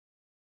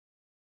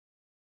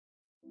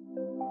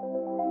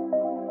Welcome,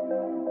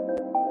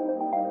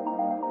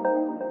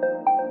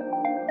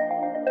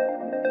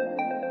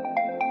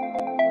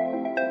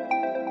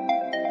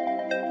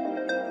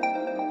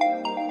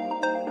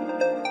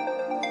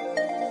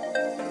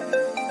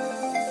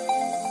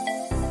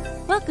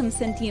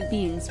 sentient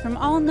beings from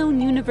all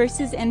known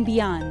universes and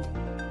beyond.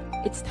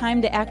 It's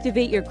time to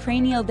activate your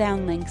cranial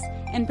downlinks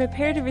and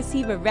prepare to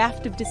receive a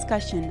raft of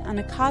discussion on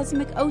a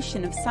cosmic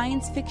ocean of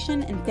science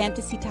fiction and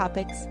fantasy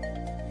topics,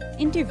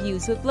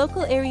 interviews with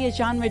local area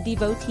genre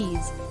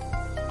devotees,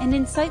 and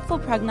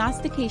insightful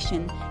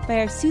prognostication by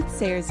our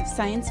soothsayers of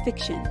science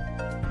fiction,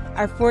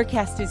 our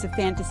forecasters of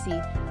fantasy,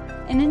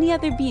 and any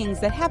other beings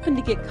that happen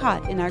to get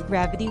caught in our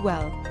gravity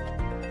well.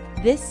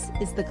 This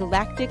is the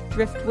Galactic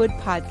Driftwood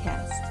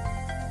Podcast.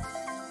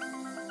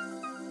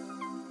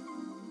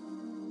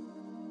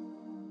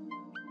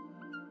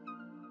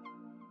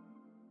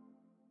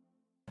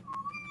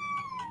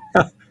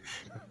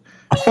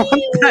 What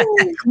the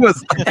heck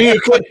was that? You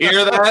could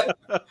hear that?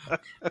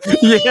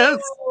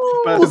 Yes.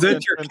 Best Is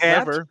that your entrance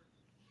cat? ever.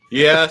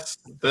 Yes,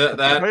 that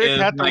Tell your is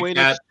cat to my wait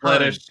cat, its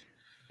turn. Fletish,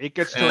 It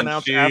gets to and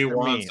announce she after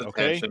wants me,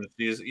 okay? attention.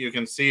 You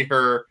can see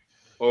her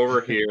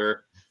over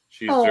here.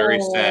 She's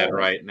very sad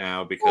right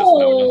now because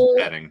no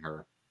one's petting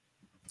her.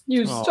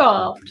 You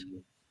stopped.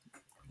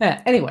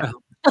 Yeah, anyway.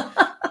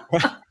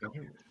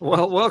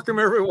 Well, welcome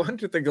everyone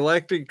to the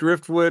Galactic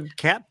Driftwood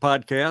Cat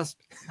Podcast.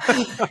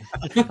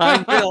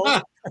 I'm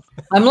Bill.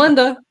 I'm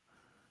Linda.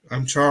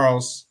 I'm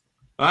Charles.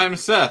 I'm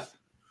Seth.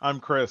 I'm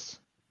Chris.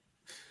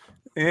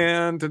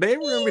 And today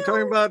we're going to be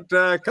talking about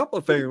a couple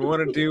of things. We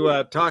wanted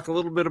to talk a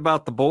little bit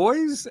about The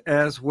Boys,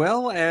 as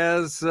well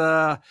as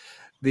the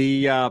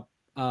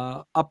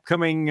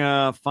upcoming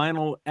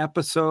final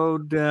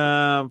episode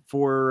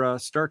for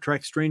Star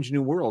Trek Strange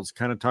New Worlds.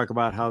 Kind of talk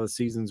about how the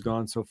season's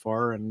gone so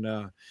far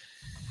and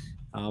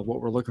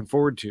what we're looking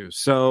forward to.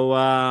 So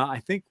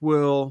I think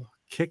we'll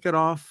kick it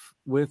off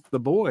with The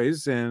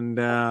Boys, and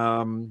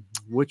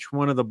which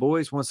one of the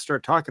boys wants to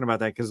start talking about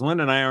that? Because Lynn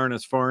and I aren't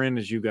as far in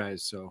as you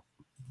guys, so.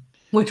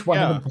 Which one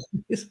of the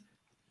boys?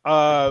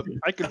 I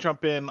could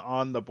jump in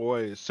on The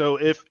Boys. So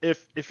if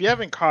you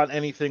haven't caught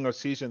anything of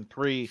season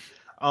 3,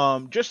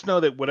 just know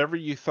that whatever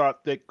you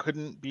thought that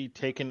couldn't be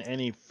taken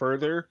any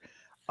further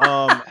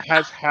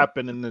has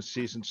happened in this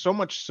season. So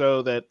much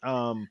so that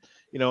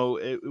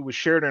it was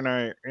shared in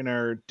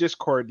our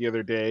Discord the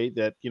other day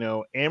that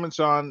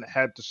Amazon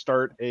had to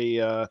start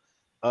a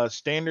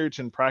standards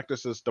and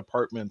practices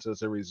department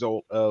as a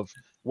result of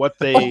what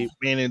they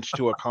managed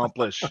to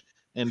accomplish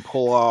and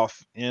pull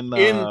off in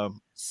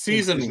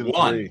season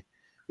 1. 3.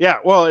 Yeah,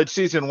 well, it's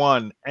season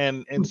 1,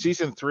 and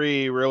season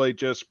 3 really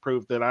just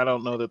proved that I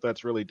don't know that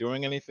that's really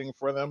doing anything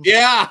for them.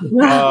 Yeah,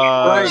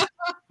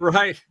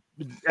 Right.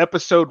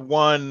 Episode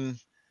 1,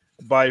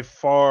 by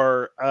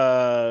far.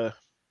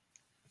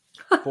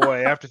 Boy, I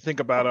have to think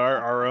about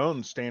our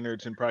own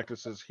standards and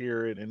practices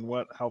here, and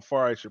how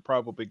far I should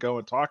probably go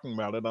in talking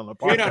about it on the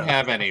podcast. we don't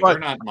have any. But, we're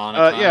not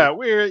monetized. yeah,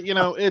 we're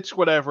it's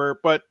whatever,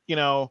 but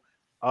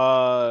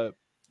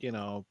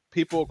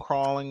people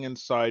crawling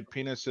inside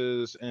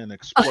penises and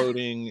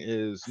exploding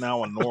is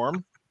now a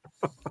norm.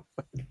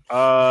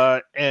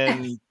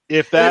 And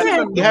if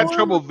you had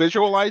trouble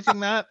visualizing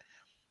that,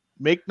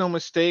 make no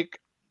mistake,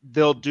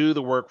 they'll do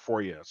the work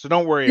for you. So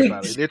don't worry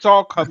about it. It's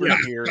all covered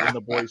here in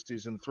The Boys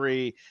season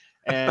 3,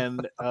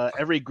 and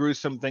every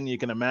gruesome thing you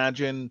can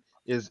imagine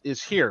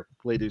is here,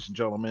 ladies and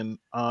gentlemen.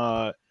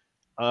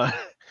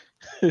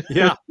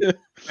 Yeah,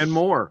 and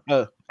more.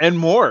 And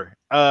more.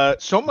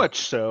 So much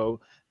so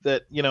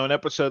that an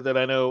episode that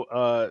I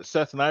know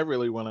Seth and I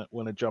really want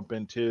to jump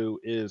into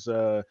is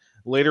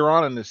later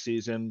on in this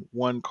season,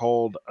 one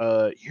called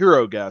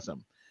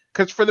Herogasm,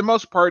 because for the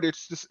most part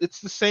it's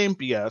the same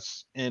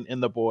BS in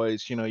The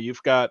Boys.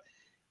 You've got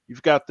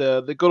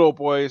the good old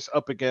boys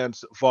up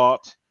against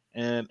Vought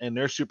and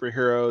their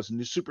superheroes, and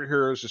the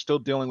superheroes are still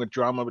dealing with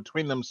drama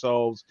between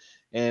themselves,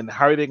 and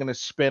how are they going to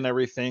spin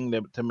everything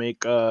to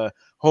make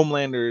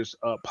Homelander's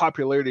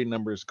popularity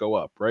numbers go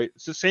up, right?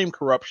 It's the same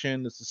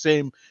corruption, it's the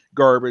same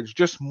garbage,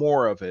 just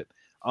more of it,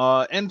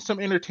 and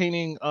some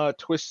entertaining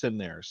twists in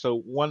there. So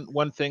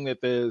one thing that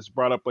is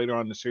brought up later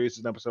on in the series is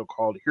an episode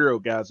called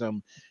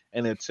Herogasm,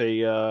 and it's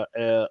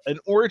an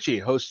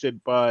orgy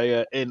hosted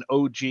by an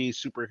OG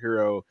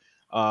superhero,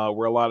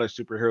 where a lot of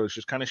superheroes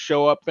just kind of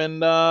show up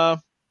and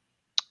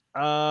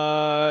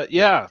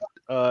Seth,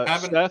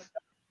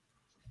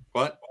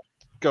 What?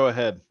 go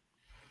ahead.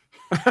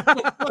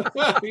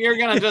 You're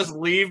gonna just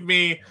leave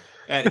me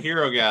at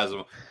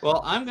Herogasm.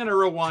 Well, I'm gonna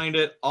rewind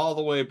it all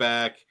the way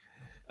back,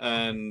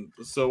 and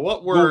so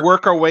what We'll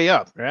work our way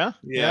up. Yeah.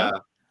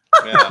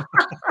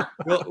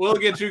 We'll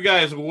get you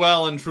guys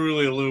well and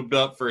truly lubed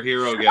up for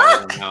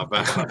Herogasm. How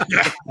about?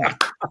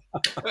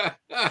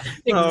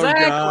 Exactly. Oh,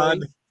 God.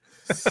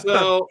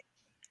 So,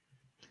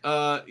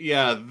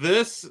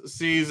 this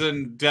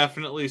season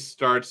definitely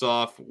starts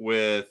off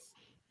with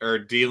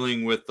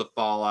dealing with the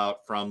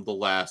fallout from the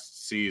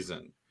last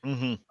season.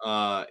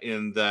 Mm-hmm.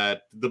 In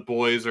that the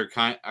boys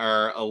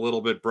are a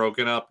little bit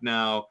broken up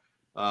now.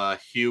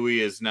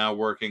 Huey is now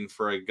working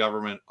for a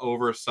government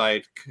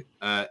oversight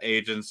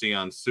agency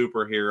on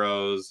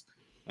superheroes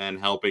and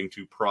helping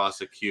to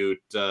prosecute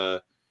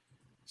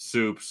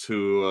Supes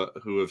who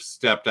have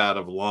stepped out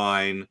of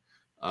line.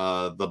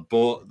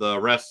 The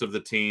rest of the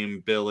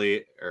team,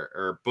 Billy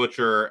or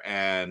Butcher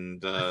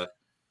and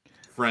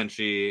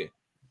Frenchie,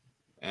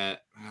 and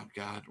oh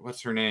God,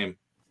 what's her name?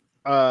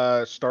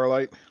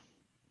 Starlight.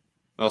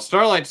 Well,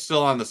 Starlight's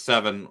still on the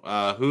 7.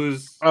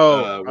 Who's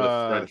with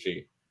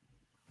Frenchie?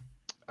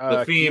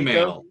 The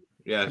female.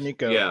 Yeah,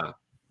 Kimiko.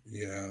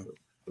 Yeah.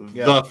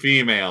 The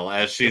female,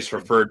 as she's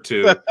referred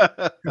to.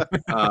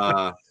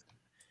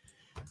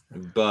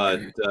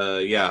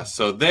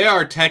 So they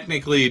are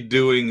technically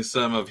doing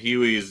some of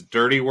Huey's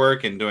dirty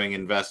work and doing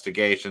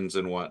investigations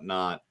and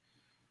whatnot.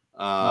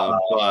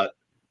 But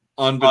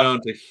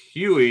unbeknown to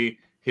Huey,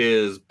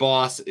 his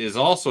boss is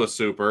also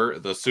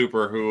the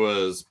super who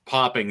was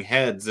popping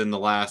heads in the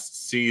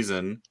last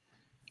season.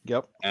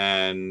 Yep.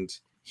 And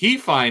he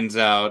finds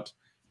out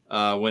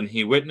when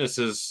he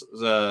witnesses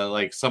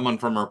like someone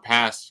from her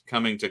past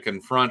coming to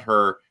confront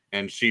her,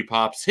 and she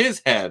pops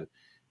his head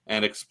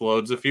and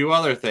explodes a few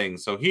other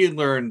things. So he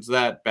learns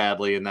that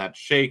badly, and that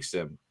shakes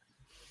him.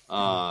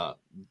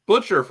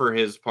 Butcher, for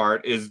his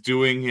part, is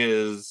doing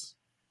his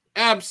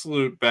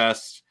absolute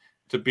best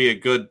to be a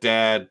good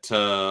dad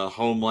to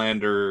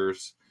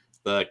Homelander's,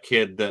 the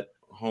kid that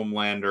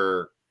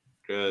Homelander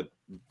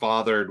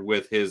fathered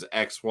with his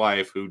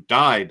ex-wife who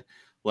died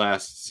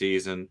last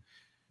season.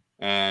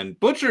 And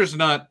Butcher's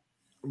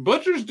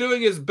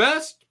doing his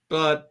best,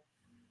 but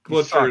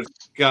Butcher's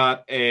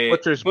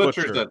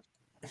a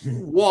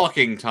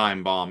walking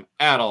time bomb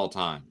at all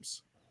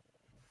times.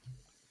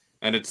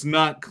 And it's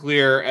not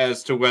clear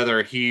as to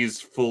whether he's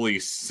fully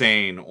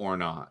sane or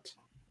not.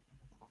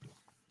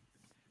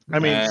 I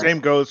mean, same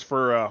goes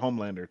for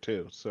Homelander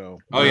too. So,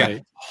 yeah,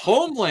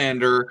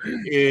 Homelander's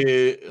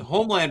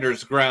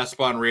grasp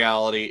on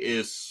reality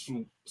is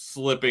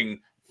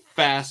slipping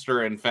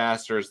faster and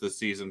faster as the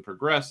season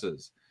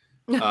progresses.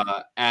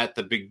 At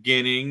the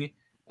beginning,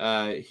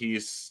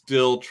 he's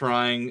still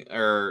trying,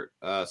 or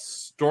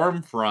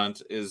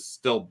Stormfront is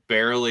still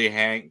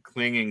barely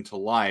clinging to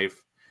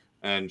life,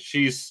 and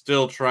she's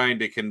still trying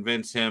to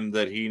convince him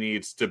that he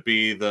needs to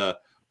be the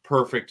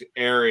perfect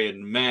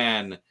Aryan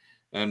man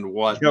and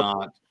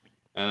whatnot. Yep.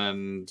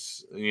 And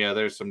yeah,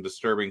 there's some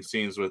disturbing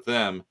scenes with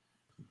them,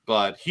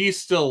 but he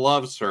still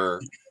loves her.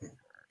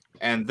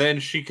 And then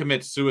she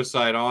commits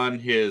suicide on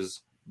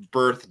his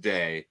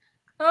birthday.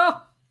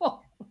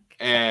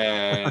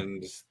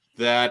 And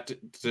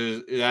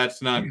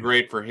that's not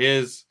great for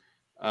his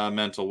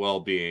mental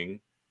well-being.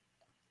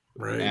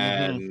 Right.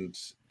 And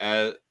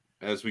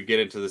as we get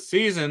into the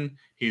season,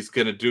 he's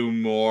going to do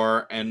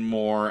more and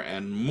more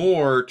and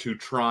more to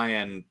try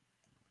and,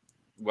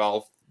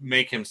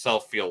 make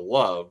himself feel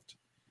loved.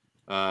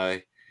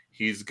 This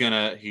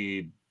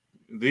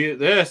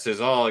is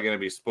all going to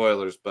be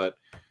spoilers, but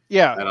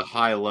yeah, at a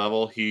high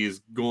level, he's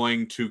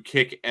going to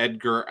kick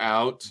Edgar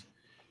out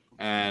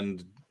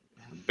and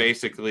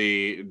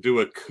basically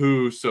do a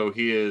coup so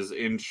he is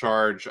in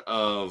charge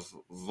of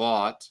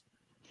Vought.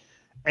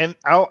 And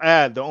I'll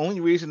add, the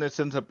only reason this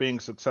ends up being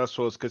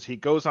successful is because he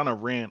goes on a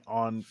rant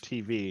on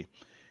TV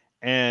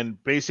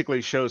and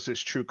basically shows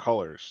his true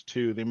colors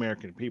to the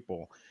American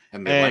people.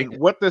 And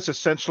what this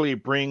essentially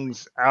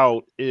brings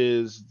out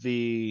is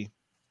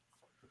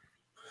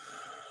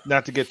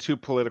not to get too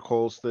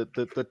political, the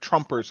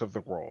Trumpers of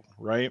the world,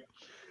 right?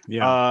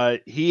 Yeah.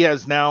 He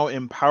has now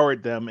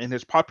empowered them, and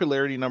his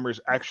popularity numbers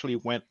actually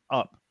went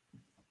up.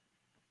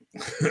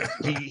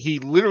 he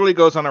literally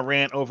goes on a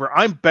rant over,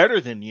 I'm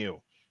better than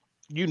you.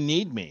 You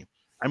need me.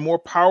 I'm more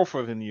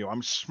powerful than you.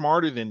 I'm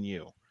smarter than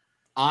you.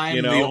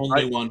 I'm the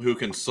only one who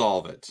can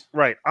solve it.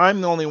 Right.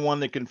 I'm the only one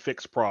that can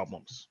fix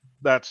problems.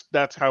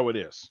 That's how it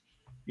is.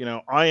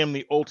 I am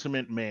the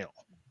ultimate male,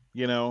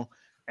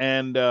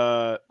 and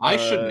I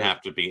shouldn't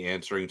have to be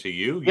answering to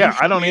you.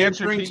 I don't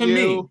answer to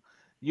you. Me.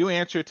 You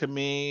answer to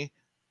me.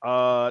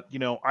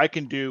 I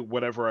can do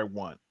whatever I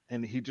want.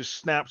 And he just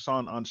snaps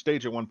on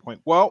stage at one point.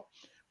 Well,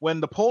 when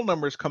the poll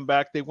numbers come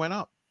back, they went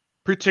up,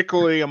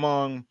 particularly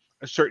among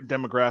a certain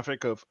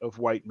demographic of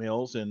white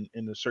males in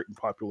a certain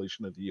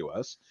population of the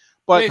U.S.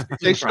 But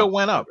they still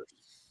went up.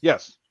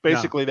 Yes,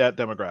 basically that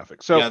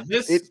demographic. So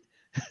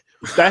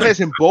that has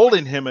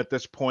emboldened him at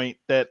this point,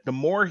 that the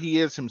more he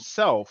is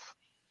himself,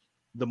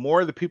 the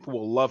more the people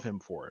will love him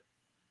for it.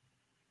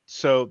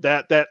 So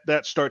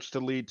that starts to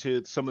lead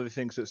to some of the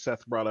things that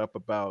Seth brought up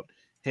about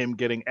him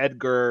getting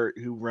Edgar,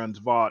 who runs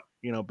Vought,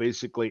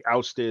 basically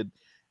ousted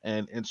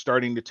and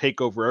starting to take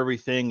over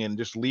everything and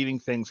just leading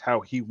things how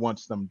he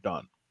wants them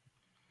done.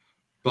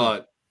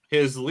 But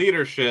his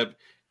leadership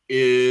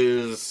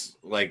is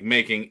like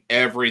making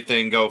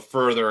everything go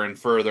further and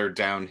further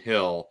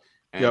downhill.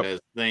 And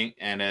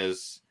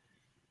as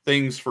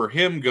things for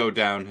him go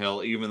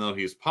downhill, even though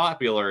he's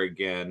popular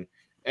again,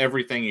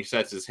 everything he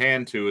sets his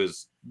hand to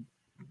is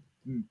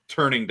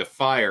turning to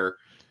fire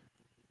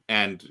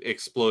and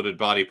exploded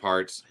body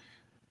parts.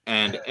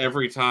 And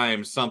every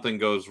time something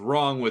goes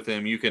wrong with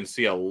him, you can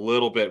see a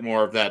little bit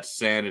more of that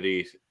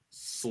sanity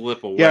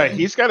slip away. Yeah,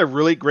 he's got a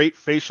really great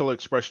facial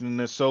expression in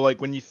this. So,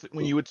 like when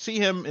you would see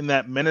him in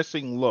that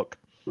menacing look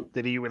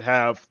that he would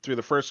have through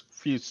the first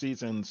few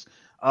seasons,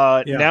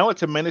 now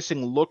it's a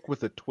menacing look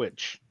with a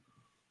twitch.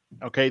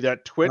 Okay,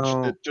 that twitch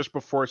that just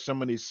before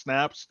somebody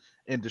snaps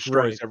and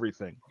destroys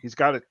everything. He's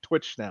got a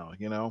twitch now,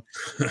 you know.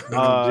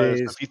 So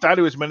if you thought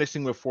he was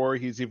menacing before,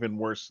 he's even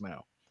worse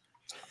now.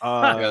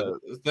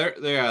 There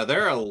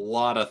are a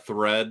lot of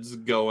threads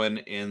going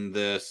in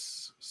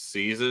this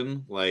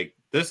season. Like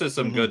this is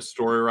some good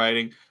story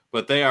writing,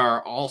 but they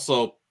are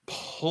also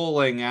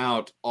pulling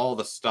out all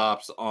the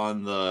stops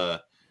on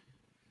the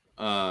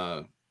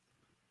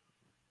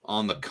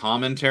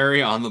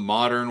commentary on the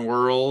modern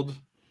world.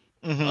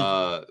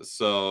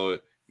 So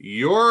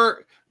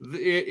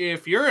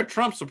if you're a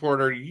Trump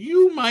supporter,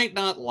 you might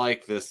not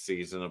like this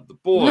season of The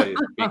Boys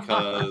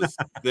because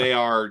they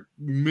are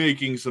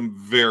making some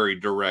very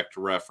direct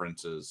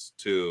references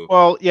to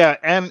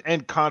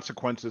and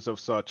consequences of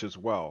such as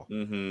well.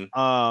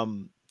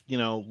 You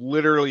know,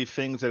 literally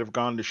things that have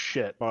gone to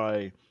shit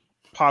by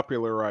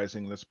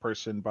popularizing this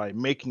person, by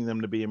making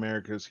them to be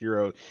America's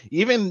hero.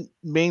 Even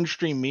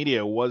mainstream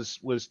media was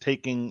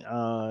taking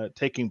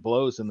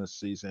blows in this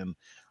season,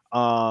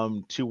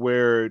 to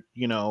where,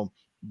 you know,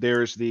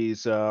 there's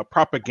these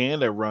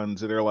propaganda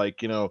runs that are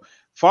like, you know,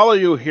 follow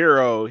your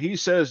hero. He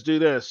says do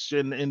this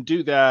and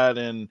do that,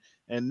 and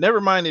never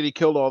mind that he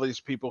killed all these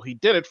people. He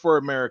did it for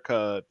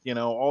America. You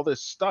know, all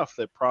this stuff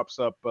that props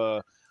up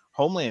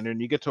Homelander, and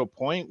you get to a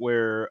point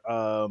where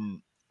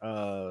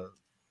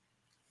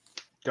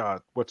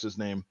God, what's his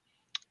name?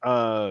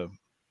 The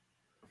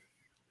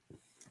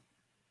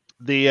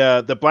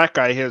black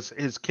guy,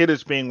 his kid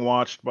is being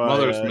watched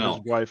by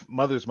his wife,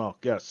 Mother's Milk.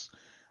 Yes.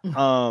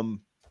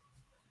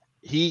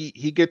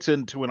 He gets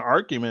into an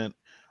argument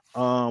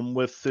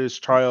with his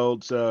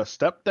child's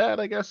stepdad,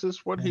 I guess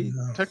is what he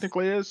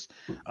technically is,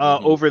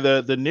 over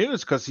the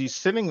news, because he's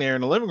sitting there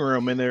in the living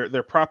room and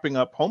they're propping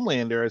up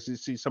Homelander as he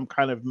sees some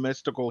kind of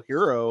mystical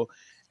hero,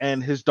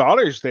 and his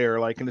daughter's there,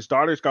 like, and his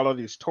daughter's got all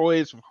these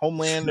toys of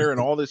Homelander and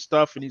all this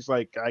stuff, and he's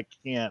like, I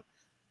can't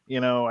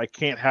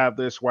have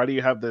this. Why do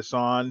you have this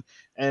on?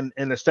 And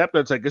the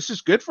stepdad's like, this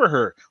is good for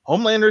her.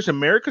 Homelander's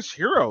America's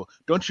hero.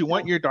 Don't you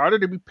want your daughter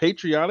to be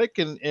patriotic?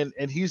 And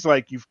he's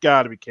like, you've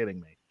got to be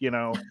kidding me. You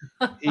know,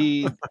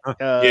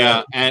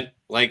 and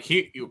like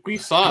we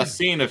saw a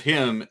scene of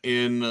him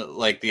in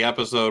like the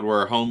episode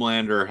where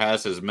Homelander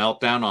has his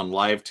meltdown on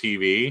live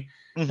TV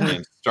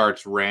and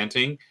starts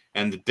ranting,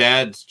 and the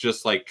dad's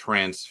just like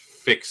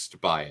transfixed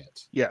by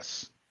it.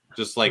 Yes,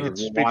 just like it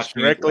speaks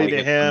directly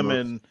to him,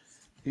 and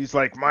he's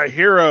like, my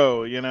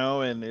hero, you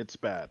know, and it's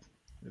bad.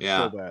 It's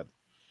so bad.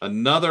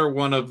 Another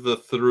one of the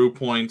through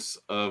points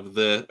of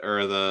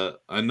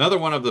another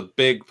one of the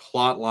big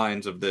plot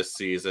lines of this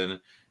season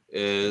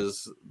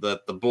is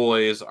that the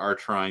boys are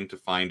trying to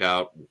find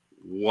out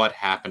what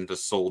happened to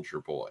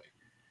Soldier Boy.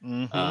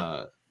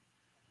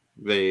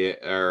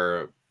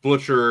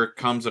 Butcher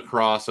comes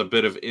across a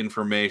bit of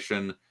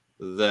information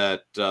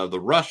that the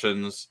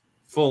Russians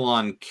full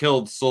on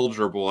killed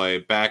Soldier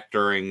Boy back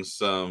during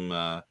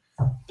some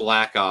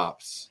Black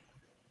Ops,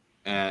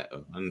 and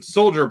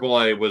Soldier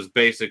Boy was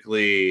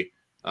basically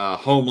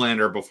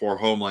Homelander before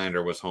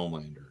Homelander was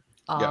Homelander.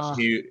 Yes,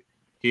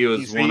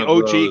 he's one the of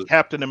OG those...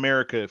 Captain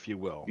America, if you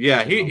will.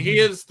 Yeah, he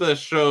is the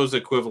show's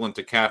equivalent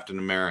to Captain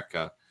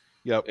America.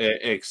 Yep,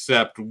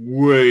 except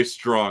way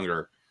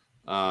stronger.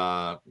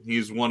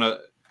 He's one of,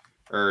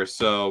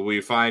 so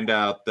we find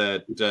out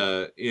that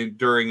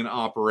during an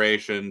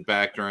operation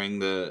back during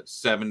the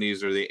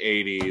 70s or the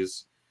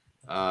 80s,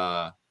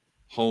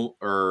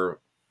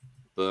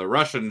 the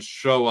Russians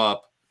show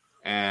up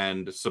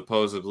and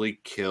supposedly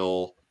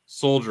kill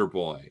Soldier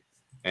Boy,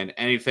 and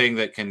anything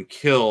that can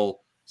kill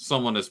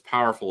someone as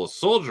powerful as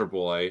Soldier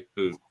Boy,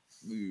 who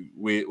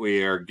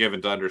we are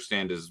given to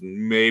understand is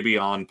maybe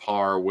on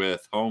par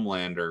with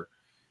Homelander,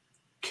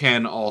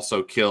 can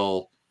also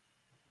kill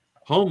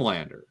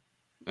Homelander.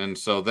 And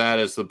so that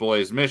is the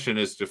boy's mission,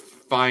 is to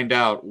find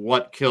out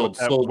what killed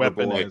Soldier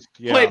Boy,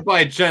 played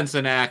by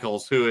Jensen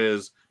Ackles, who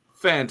is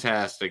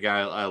fantastic.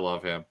 I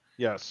love him.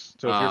 Yes.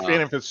 So if you're a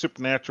fan of his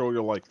Supernatural,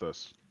 you'll like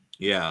this.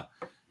 Yeah.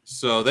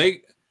 So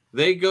they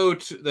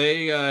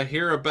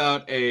hear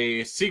about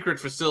a secret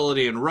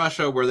facility in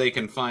Russia where they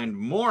can find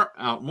more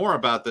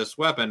about this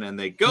weapon, and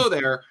they go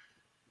there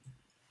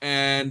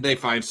and they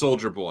find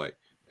Soldier Boy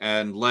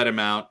and let him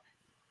out.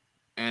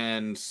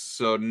 And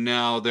so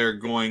now they're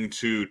going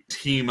to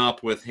team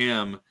up with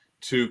him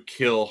to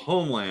kill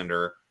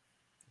Homelander.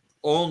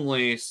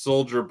 Only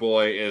Soldier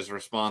Boy is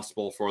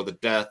responsible for the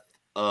death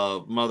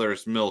of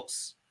Mother's Milk.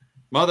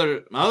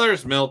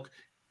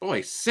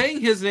 Boy,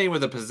 saying his name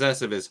with a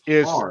possessive is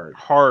hard.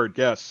 Hard,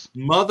 yes.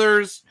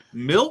 Mother's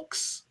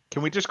Milks?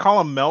 Can we just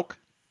call him Milk?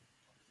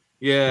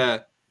 Yeah.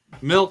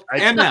 Milk.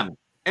 MM.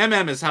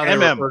 MM is how they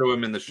refer to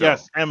him in the show.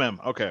 Yes,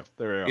 MM. Okay,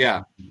 there we go.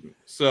 Yeah.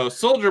 So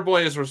Soldier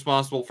Boy is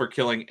responsible for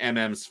killing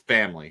MM's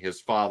family, his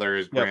father,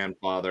 his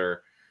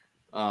grandfather,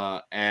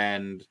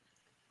 and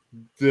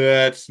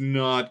that's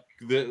not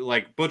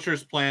like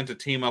Butcher's plan to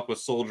team up with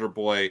Soldier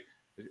Boy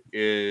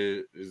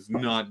is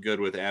not good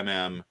with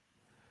MM,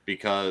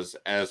 because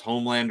as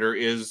Homelander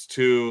is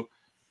to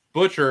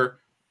Butcher,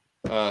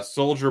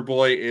 Soldier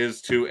Boy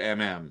is to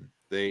MM.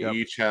 They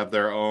each have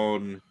their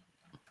own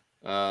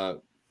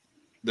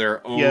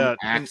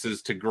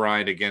axes to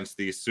grind against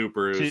these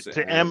supers.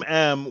 To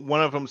MM,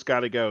 one of them's got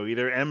to go.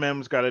 Either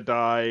MM's got to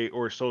die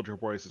or Soldier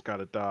Boy's has got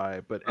to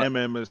die. But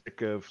MM is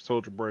sick of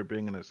Soldier Boy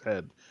being in his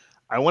head.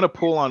 I want to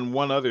pull on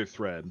one other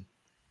thread,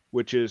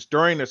 which is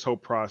during this whole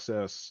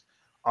process,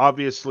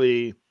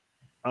 obviously,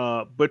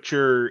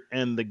 Butcher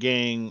and the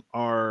gang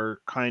are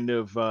kind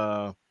of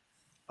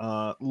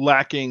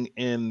lacking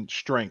in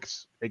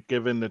strengths,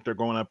 given that they're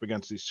going up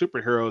against these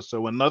superheroes.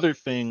 So another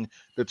thing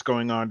that's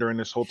going on during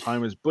this whole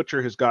time is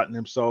Butcher has gotten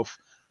himself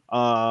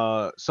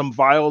some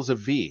vials of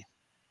V.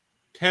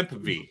 Temp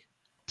V.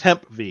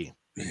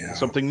 Yeah.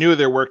 Something new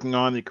they're working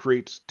on that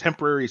creates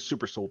temporary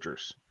super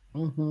soldiers.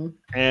 Mm-hmm.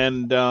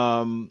 And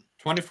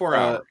 24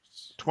 hours.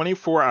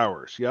 24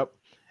 hours, yep.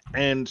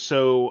 And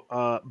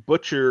so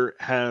Butcher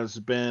has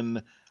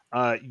been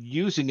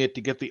using it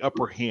to get the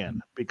upper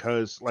hand,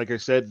 because, like I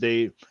said,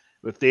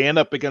 if they end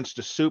up against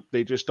a soup,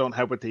 they just don't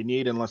have what they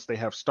need unless they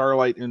have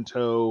Starlight in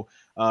tow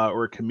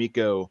or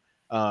Kimiko.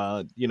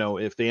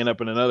 If they end up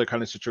in another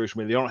kind of situation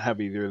where they don't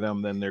have either of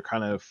them, then they're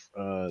kind of,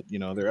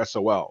 they're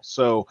SOL.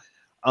 So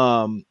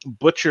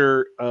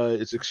Butcher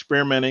is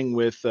experimenting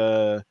with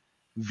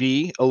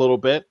V a little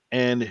bit,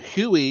 and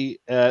Huey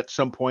at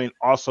some point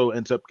also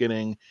ends up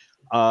getting,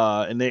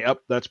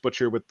 that's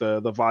Butcher with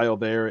the vial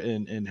there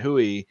in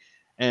Huey.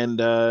 And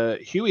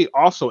Huey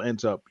also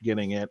ends up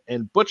getting it.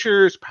 And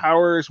Butcher's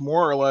powers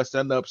more or less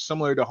end up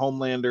similar to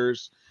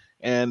Homelander's.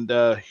 And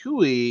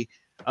Huey,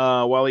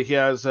 while he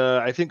has,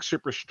 I think,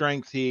 super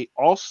strength, he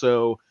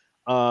also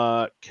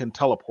can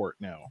teleport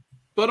now.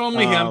 But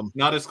only him,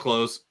 not as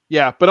close.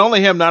 Yeah, but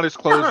only him, not as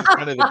close, is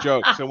kind of the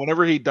joke. So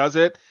whenever he does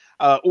it,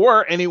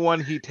 or anyone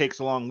he takes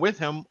along with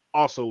him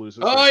also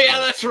loses. Oh, yeah,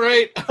 that's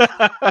right.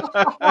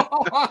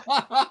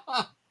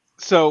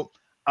 So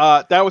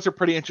that was a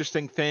pretty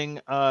interesting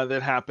thing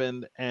that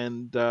happened,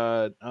 and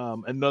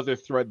another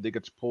thread that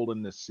gets pulled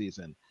in this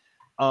season.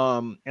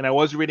 And I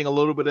was reading a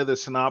little bit of the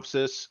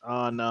synopsis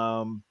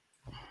on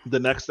the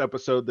next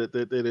episode that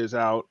is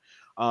out,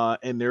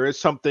 and there is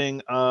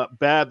something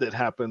bad that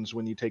happens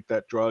when you take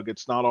that drug.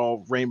 It's not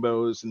all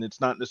rainbows, and it's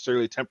not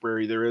necessarily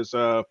temporary. There is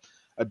a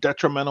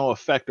detrimental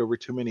effect over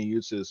too many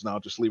uses, and I'll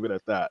just leave it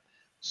at that.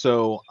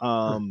 So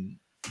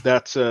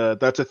that's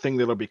a thing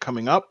that'll be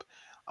coming up.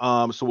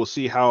 So we'll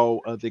see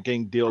how the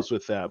gang deals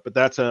with that. But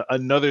that's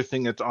another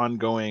thing that's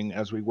ongoing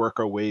as we work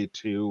our way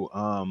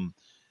to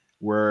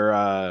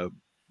where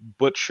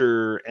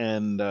Butcher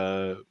and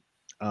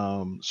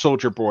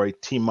Soldier Boy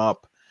team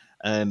up,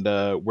 and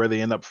where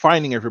they end up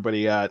finding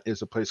everybody at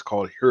is a place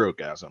called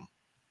Herogasm.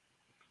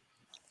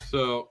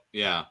 So,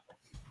 yeah,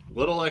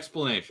 little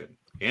explanation.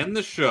 In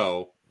the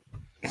show,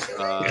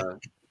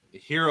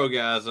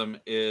 Herogasm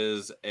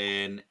is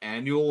an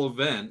annual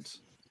event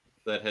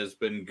that has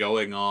been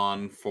going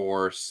on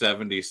for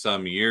 70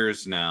 some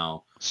years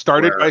now.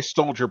 Started by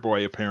Soldier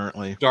Boy,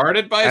 apparently.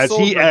 Started by as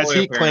Soldier Boy, as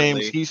he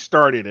claims he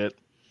started it.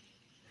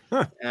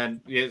 And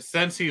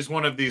since he's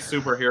one of these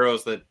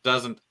superheroes that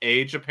doesn't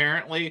age,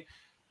 apparently,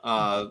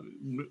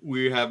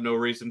 we have no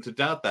reason to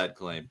doubt that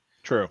claim.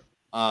 True.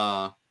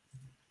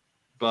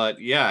 But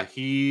yeah,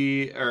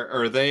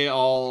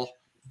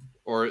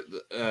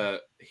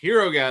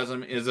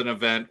 Herogasm is an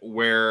event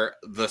where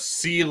the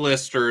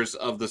C-listers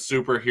of the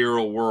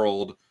superhero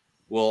world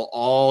will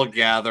all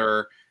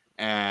gather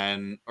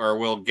and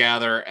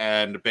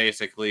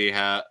basically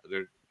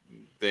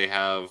they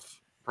have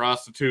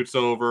prostitutes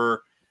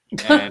over,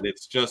 and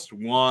it's just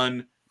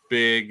one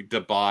big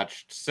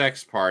debauched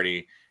sex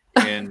party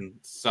in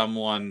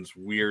someone's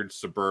weird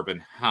suburban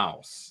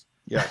house.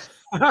 Yes.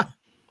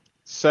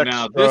 Sex,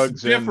 now,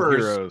 drugs, this differs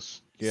and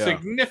heroes. Yeah.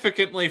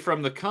 significantly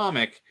from the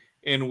comic,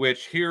 in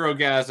which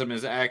Herogasm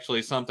is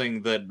actually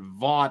something that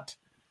Vought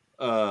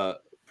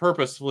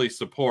purposefully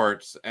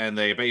supports, and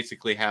they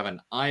basically have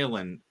an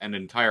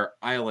entire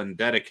island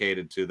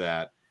dedicated to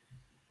that.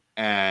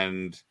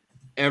 And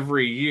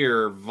every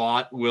year,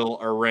 Vought will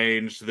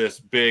arrange this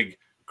big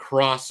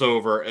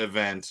crossover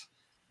event.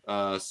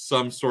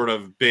 Some sort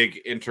of big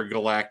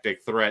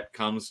intergalactic threat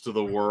comes to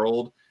the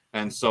world,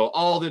 and so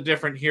all the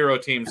different hero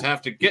teams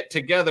have to get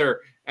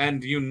together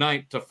and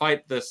unite to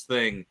fight this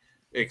thing.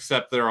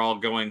 Except they're all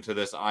going to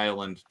this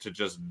island to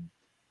just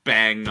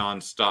bang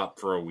nonstop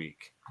for a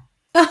week.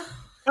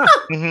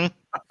 Mm-hmm.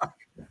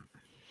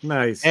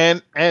 Nice.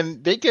 And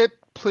they get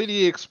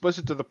pretty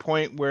explicit to the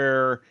point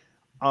where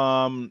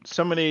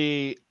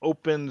somebody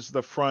opens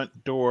the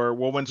front door.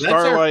 Well, when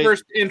Starlight, that's our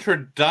first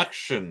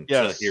introduction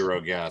to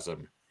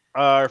Herogasm.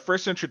 Our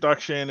first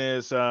introduction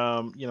is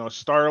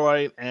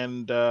Starlight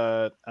and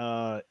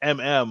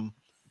MM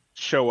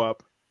show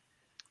up.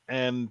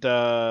 And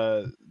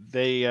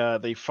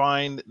they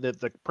find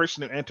that the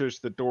person who enters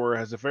the door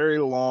has a very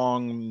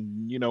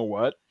long,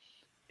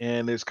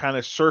 and is kind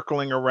of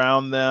circling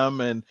around them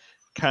and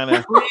kind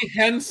of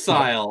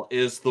Prehensile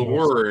is the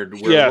word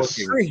we're Yes.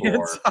 looking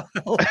for.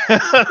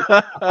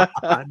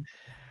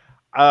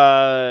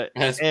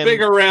 As and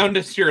big around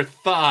as your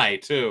thigh,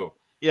 too.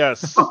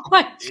 yes, Oh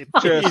my it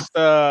God. just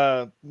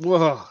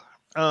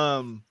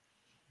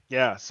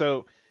yeah.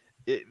 So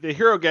the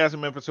Hero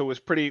Gasm episode was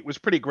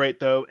pretty great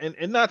though,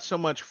 and not so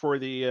much for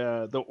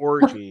the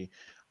orgy,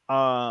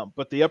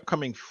 but the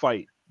upcoming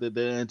fight that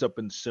ends up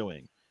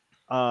ensuing.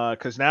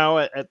 Because now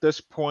at this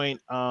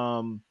point,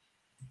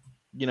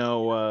 you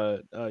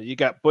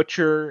got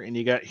Butcher and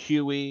you got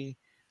Huey,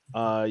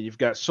 you've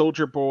got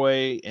Soldier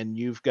Boy, and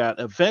you've got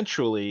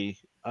eventually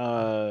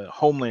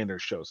Homelander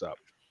shows up,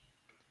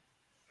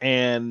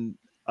 and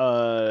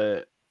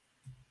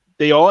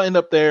they all end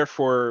up there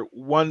for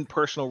one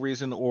personal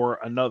reason or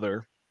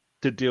another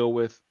to deal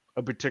with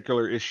a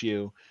particular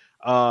issue.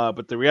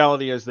 But the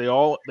reality is they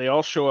all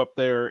show up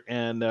there,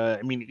 and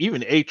I mean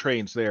even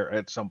A-Train's there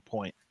at some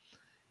point,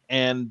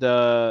 and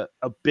a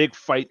big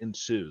fight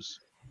ensues.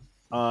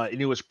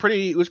 And it was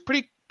pretty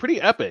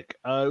epic.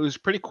 It was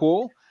pretty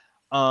cool.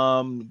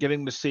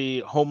 Getting to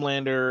see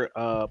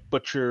Homelander,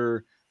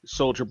 Butcher,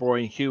 Soldier Boy,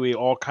 and Huey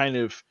all kind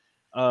of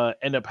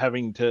end up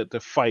having to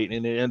fight,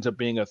 and it ends up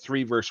being a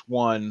 3 versus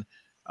 1.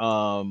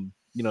 The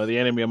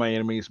enemy of my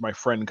enemy is my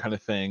friend kind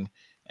of thing,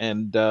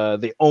 and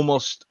they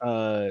almost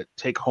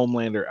take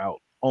Homelander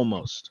out.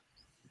 Almost.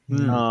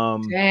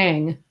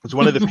 Dang. It's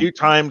one of the few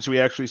times we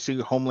actually see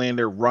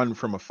Homelander run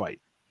from a fight.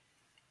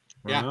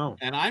 Yeah, Wow.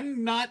 and I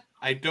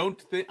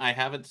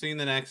haven't seen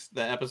the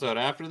episode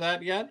after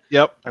that yet.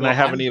 Yep, and I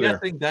haven't I'm either.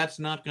 guessing that's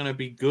not going to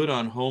be good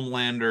on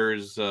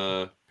Homelander's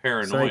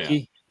paranoia.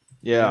 Psyche.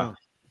 Yeah.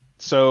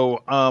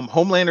 So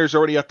Homelander's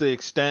already at the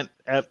extent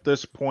at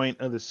this point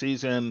of the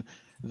season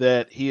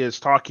that he is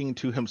talking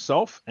to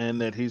himself, and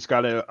that he's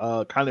got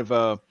a kind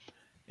of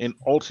an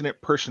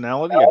alternate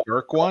personality, a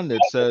dark one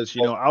that says,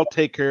 I'll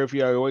take care of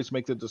you. I always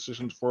make the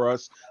decisions for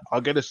us. I'll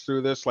get us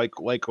through this like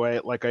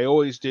I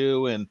always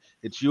do, and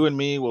it's you and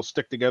me. We'll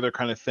stick together,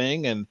 kind of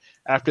thing. And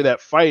after that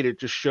fight, it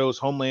just shows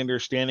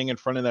Homelander standing in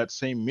front of that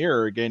same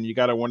mirror again. You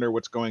got to wonder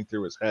what's going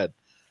through his head.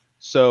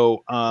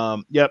 So,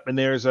 yep, and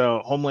there's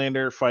a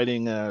Homelander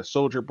fighting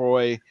Soldier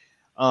Boy.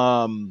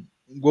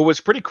 What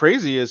was pretty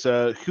crazy is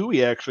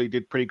Huey actually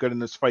did pretty good in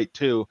this fight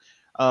too.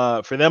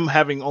 For them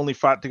having only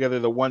fought together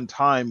the one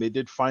time, they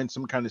did find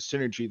some kind of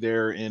synergy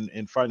there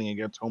in fighting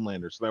against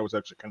Homelander. So that was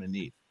actually kind of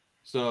neat.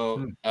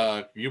 So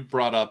you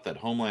brought up that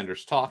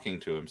Homelander's talking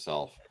to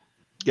himself.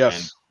 Yes.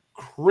 And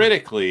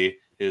critically,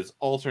 his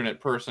alternate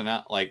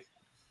personality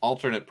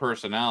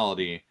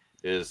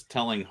is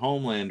telling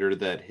Homelander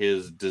that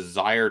his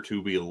desire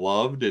to be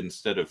loved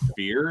instead of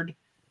feared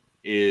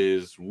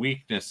is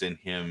weakness in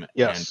him,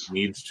 Yes. and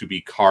needs to be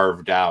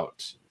carved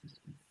out.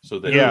 So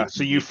that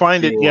so you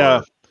find it,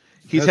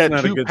 he's That's had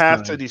not a 2 good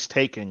paths sign. that he's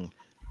taken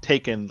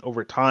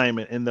over time,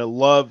 and the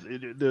love,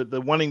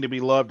 the wanting to be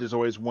loved is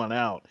always won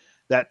out.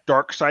 That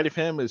dark side of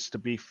him is to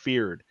be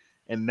feared,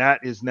 and that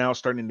is now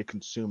starting to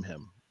consume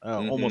him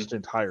almost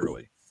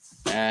entirely.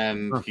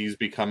 And he's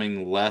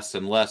becoming less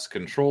and less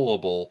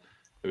controllable,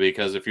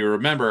 because if you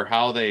remember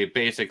how they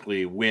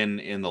basically win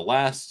in the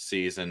last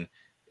season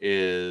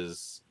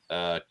is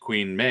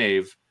Queen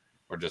Maeve,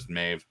 or just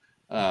Maeve,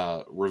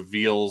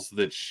 reveals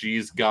that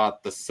she's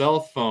got the cell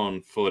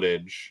phone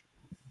footage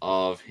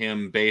of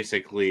him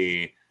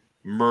basically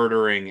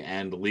murdering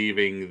and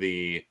leaving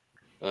the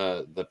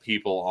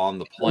people on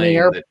the plane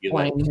that he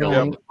let kill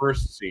in the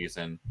first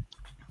season.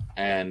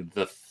 And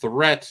the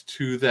threat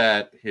to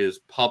that, his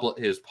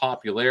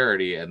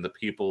popularity and the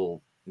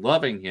people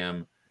loving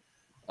him,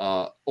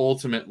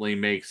 ultimately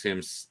makes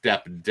him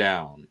step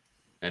down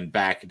and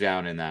back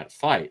down in that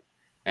fight.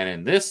 And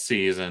in this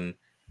season,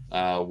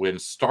 when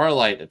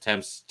Starlight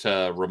attempts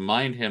to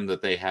remind him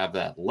that they have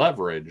that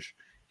leverage,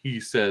 he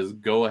says,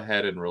 "Go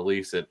ahead and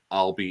release it.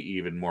 I'll be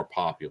even more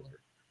popular."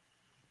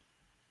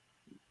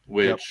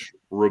 Which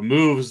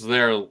removes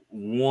their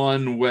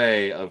one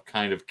way of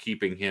kind of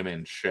keeping him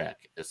in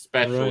check,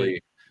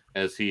 especially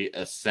as he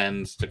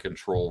ascends to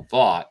control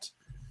Vought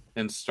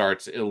and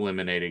starts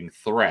eliminating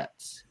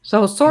threats.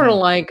 So sort of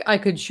like I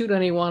could shoot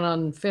anyone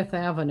on Fifth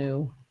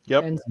Avenue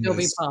and still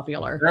be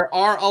popular. There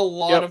are a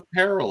lot of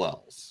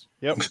parallels.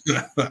 Yep.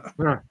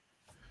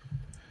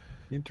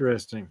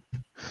 Interesting.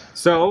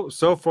 So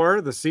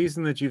far, the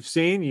season that you've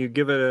seen, you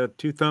give it a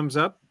 2 thumbs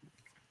up?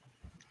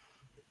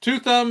 2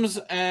 thumbs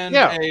and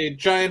a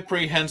giant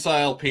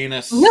prehensile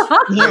penis.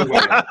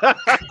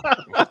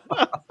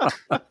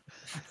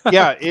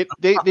 Yeah,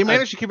 they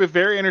managed to keep it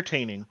very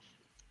entertaining.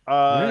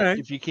 Right.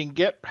 If you can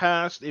get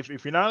past, if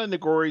you're not into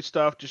gory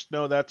stuff, just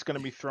know that's going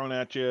to be thrown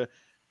at you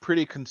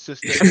pretty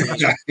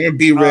consistently.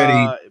 Be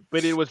ready.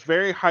 But it was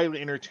very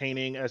highly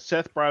entertaining. As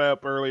Seth brought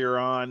up earlier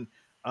on,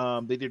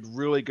 they did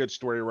really good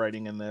story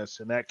writing in this,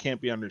 and that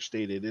can't be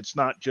understated. It's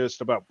not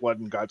just about blood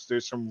and guts.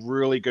 There's some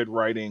really good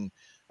writing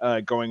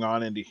going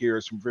on into here,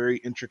 some very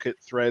intricate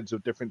threads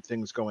of different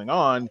things going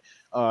on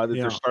that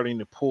they're starting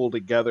to pull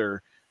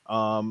together.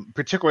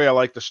 Particularly, I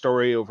like the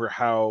story over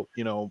how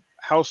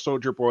how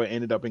Soldier Boy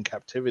ended up in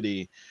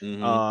captivity,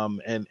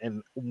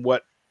 and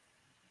what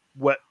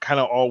kind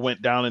of all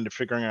went down into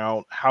figuring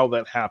out how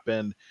that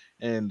happened,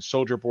 and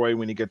Soldier Boy,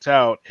 when he gets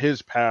out,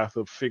 his path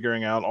of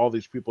figuring out all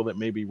these people that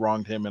maybe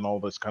wronged him and all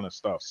this kind of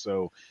stuff.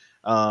 So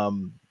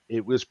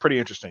it was pretty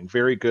interesting.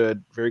 Very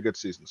good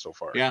season so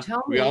far. Yeah.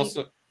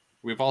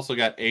 We've also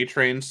got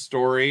A-Train's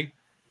story.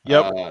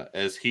 Yep.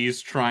 As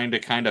he's trying to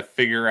kind of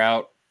figure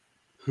out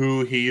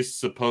who he's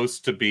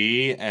supposed to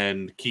be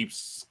and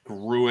keeps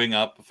screwing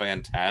up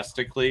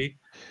fantastically.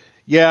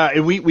 Yeah,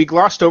 and we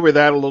glossed over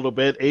that a little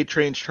bit.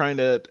 A-Train's trying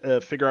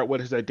to figure out what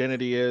his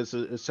identity is,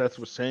 as Seth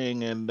was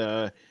saying,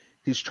 and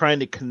he's trying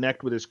to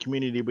connect with his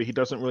community, but he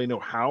doesn't really know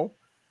how.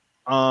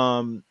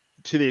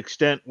 To the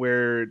extent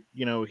where,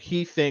 you know,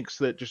 he thinks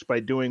that just by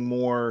doing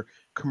more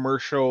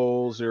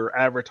commercials or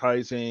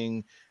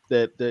advertising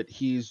that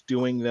he's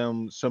doing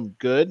them some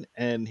good,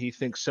 and he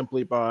thinks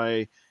simply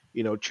by,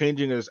 you know,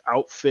 changing his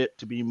outfit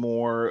to be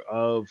more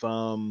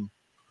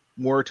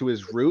to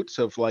his roots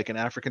of like an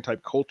African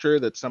type culture,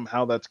 that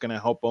somehow that's going to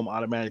help him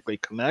automatically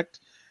connect.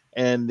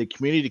 And the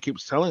community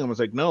keeps telling him, it's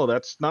like, no,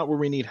 that's not where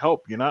we need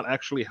help. You're not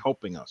actually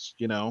helping us.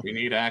 You know, we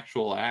need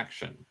actual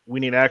action.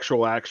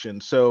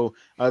 So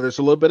there's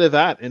a little bit of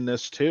that in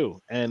this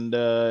too. And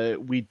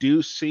we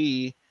do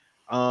see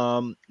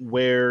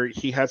where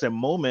he has a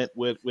moment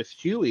with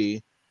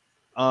Huey.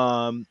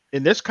 And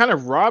this kind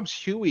of robs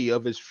Huey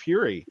of his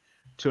fury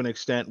to an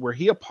extent, where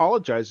he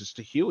apologizes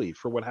to Huey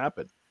for what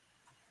happened.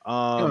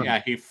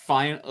 A-Train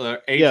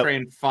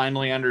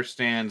finally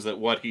understands that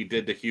what he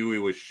did to Huey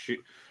was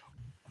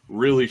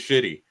really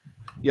shitty.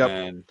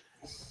 Yep.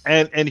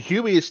 And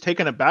Huey is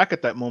taken aback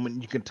at that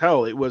moment. You can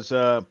tell it was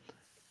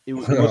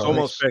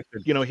almost,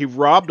 you know, he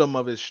robbed him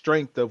of his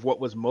strength, of what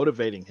was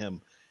motivating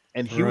him,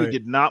 and Huey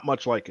did not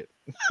much like it.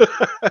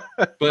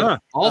 But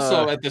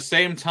also at the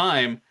same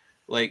time,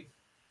 like,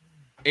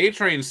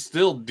 A-Train's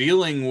still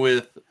dealing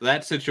with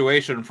that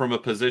situation from a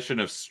position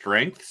of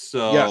strength.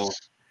 So yes.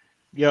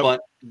 Yep.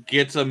 But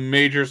gets a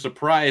major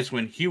surprise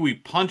when Huey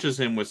punches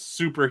him with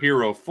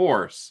superhero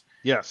force.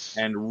 Yes.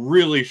 And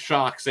really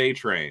shocks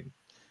A-Train.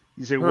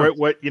 You say,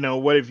 what, you know,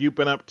 what have you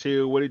been up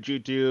to? What did you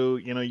do?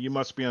 You know, you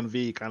must be on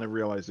V kind of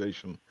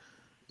realization.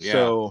 Yeah.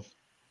 So,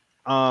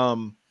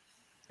 and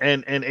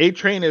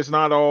A-Train is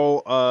not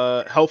all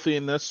healthy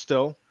in this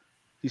still.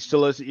 He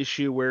still has the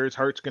issue where his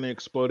heart's going to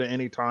explode at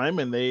any time,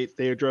 and they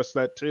address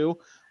that too.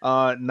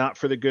 Not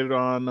for the good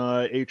on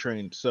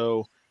A-Train.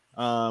 So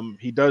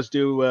he does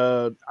do.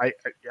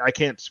 I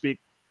can't speak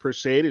per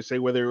se to say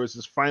whether it was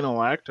his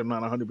final act. I'm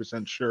not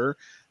 100% sure,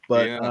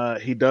 but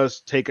he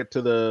does take it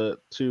to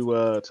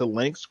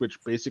lengths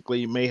which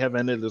basically may have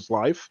ended his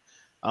life.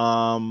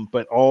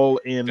 But all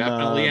in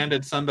definitely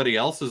ended somebody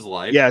else's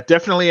life. Yeah,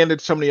 definitely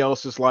ended somebody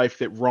else's life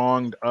that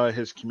wronged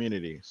his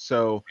community.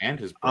 So and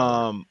his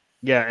brother.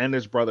 And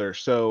his brother.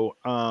 So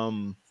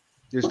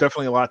there's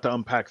definitely a lot to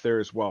unpack there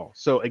as well.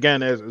 So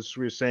again, as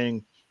we were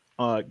saying,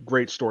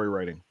 great story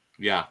writing.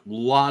 Yeah,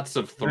 lots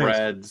of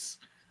threads,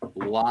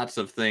 lots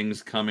of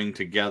things coming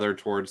together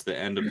towards the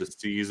end of the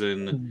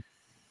season.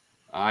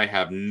 I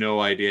have no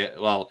idea.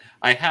 Well,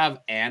 I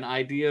have an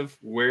idea of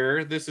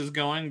where this is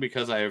going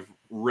because I've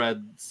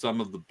read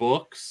some of the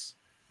books.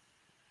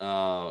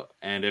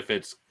 And if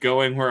it's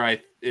going where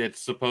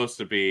it's supposed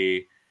to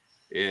be,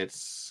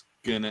 it's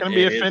gonna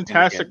be a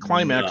fantastic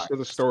climax for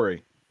the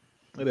story.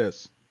 It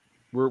is.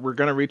 We're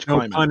gonna reach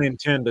climax. No pun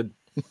intended.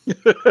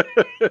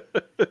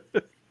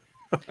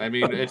 I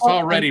mean, it's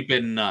already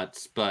been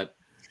nuts, but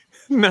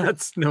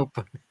nuts, no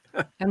pun.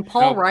 And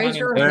Paul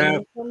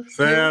Reiser.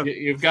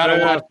 You've got to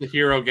watch the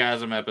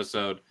Hero-gasm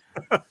episode.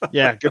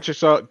 Yeah, get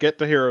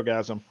the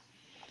Hero-gasm.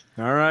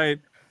 All right.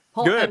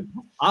 Paul, good.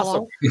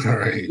 Awesome. All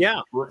right.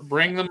 Yeah.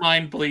 Bring the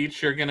mind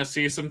bleach. You're going to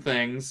see some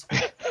things.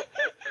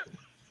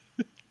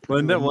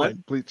 Linda,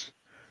 what? Bleach.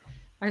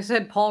 I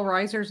said Paul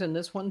Reiser's in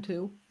this one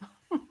too.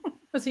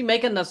 Was he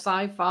making the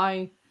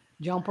sci-fi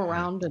jump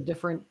around to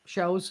different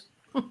shows?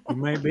 He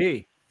might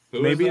be.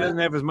 Maybe he doesn't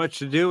have as much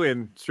to do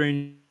in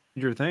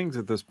Stranger Things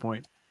at this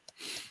point.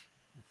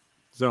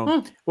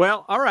 So,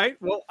 well, all right.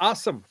 Well,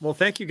 awesome. Well,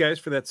 thank you guys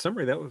for that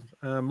summary. That was.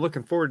 I'm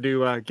looking forward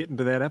to getting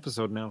to that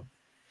episode now.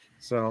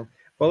 So,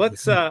 well,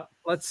 let's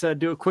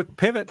do a quick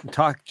pivot and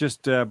talk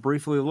just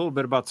briefly a little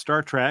bit about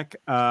Star Trek: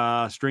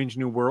 Strange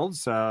New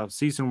Worlds.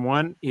 Season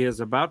 1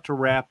 is about to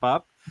wrap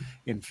up.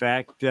 In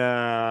fact,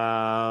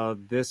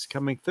 this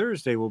coming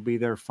Thursday will be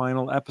their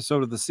final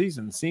episode of the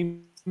season.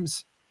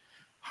 Seems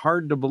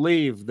hard to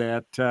believe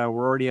that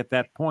we're already at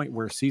that point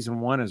where season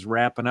 1 is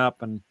wrapping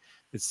up, and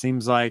it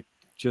seems like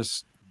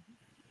just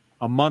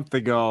a month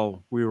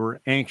ago we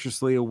were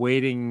anxiously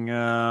awaiting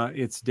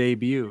its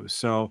debut.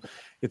 So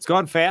it's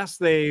gone fast.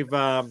 They've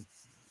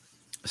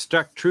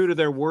stuck true to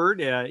their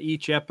word.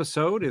 Each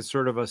episode is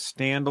sort of a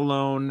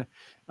standalone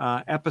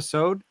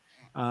episode,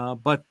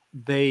 but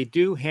they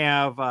do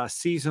have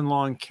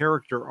season-long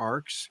character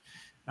arcs.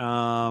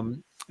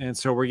 And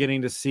so we're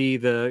getting to see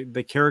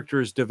the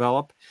characters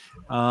develop.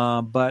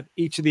 But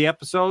each of the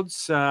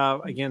episodes,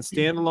 again,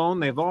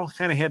 standalone, they've all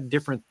kind of had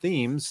different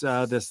themes.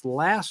 This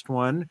last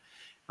one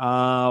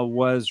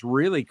was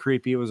really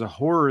creepy. It was a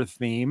horror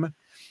theme.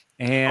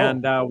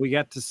 And we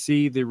got to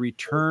see the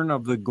return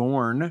of the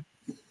Gorn.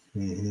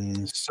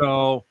 Mhm.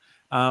 So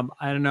I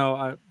don't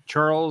know,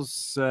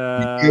 Charles.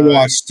 I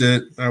watched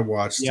it.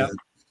 Yep.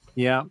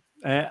 Yeah.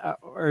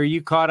 Are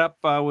you caught up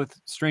with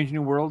Strange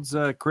New Worlds,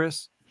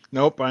 Chris?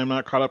 Nope, I'm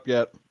not caught up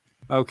yet.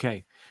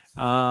 Okay.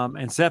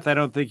 And Seth, I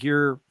don't think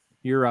you're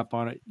up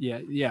on it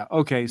yet. Yeah.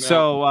 Okay.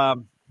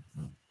 So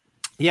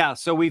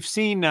so we've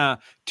seen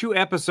 2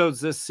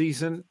 episodes this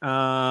season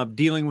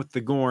dealing with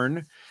the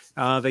Gorn.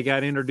 They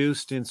got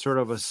introduced in sort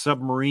of a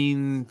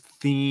submarine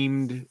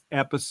themed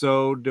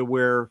episode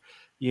where,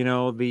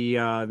 the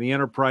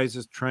Enterprise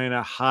is trying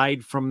to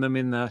hide from them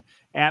in the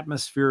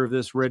atmosphere of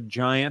this red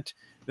giant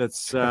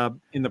that's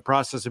in the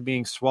process of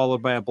being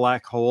swallowed by a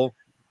black hole.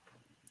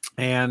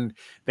 And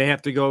they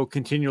have to go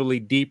continually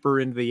deeper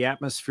into the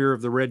atmosphere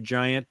of the red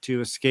giant to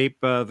escape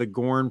the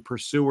Gorn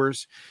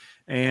pursuers.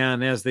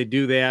 And as they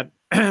do that,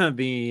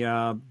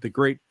 the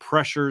great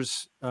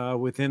pressures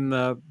within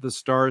the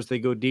stars, they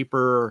go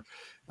deeper,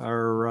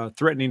 are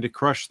threatening to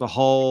crush the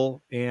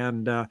hull.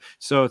 And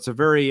so it's a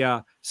very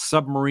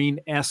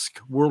submarine-esque,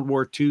 World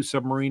War II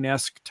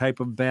submarine-esque type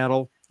of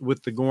battle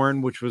with the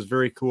Gorn, which was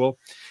very cool.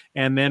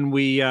 And then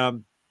we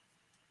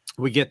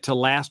get to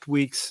last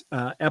week's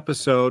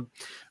episode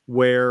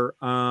where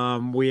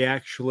we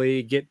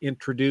actually get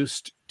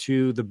introduced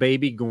to the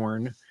baby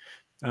Gorn.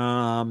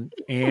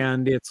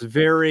 And it's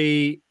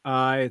very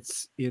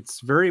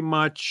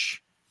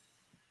much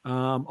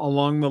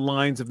along the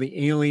lines of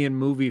the Alien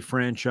movie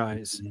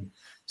franchise.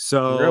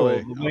 So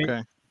Really?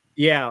 Okay.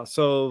 Yeah.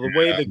 So the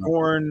way the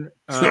Gorn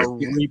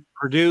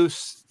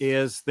reproduce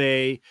is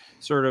they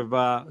sort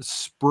of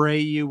spray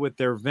you with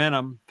their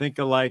venom. Think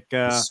of like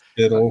a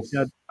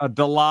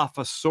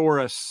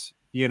Dilophosaurus,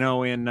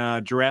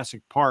 in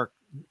Jurassic Park,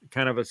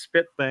 kind of a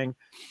spit thing.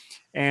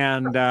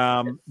 And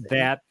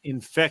that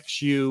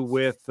infects you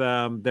with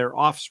their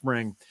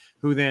offspring,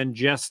 who then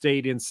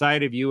gestate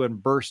inside of you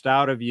and burst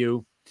out of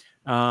you.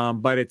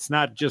 But it's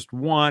not just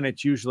one,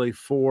 it's usually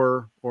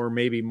 4 or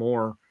maybe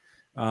more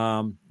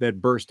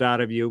that burst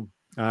out of you,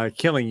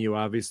 killing you,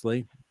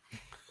 obviously,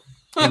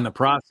 in the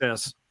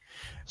process.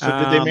 So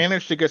did they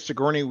manage to get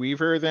Sigourney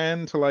Weaver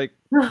then to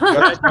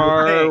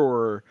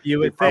or you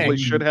would probably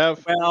should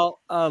have? Well,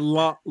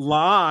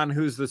 Lon,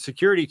 who's the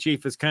security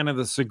chief, is kind of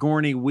the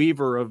Sigourney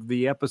Weaver of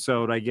the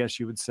episode, I guess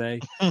you would say.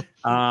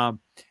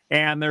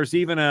 And there's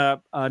even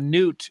a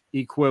Newt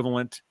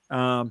equivalent.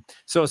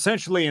 So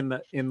essentially, in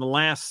the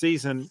last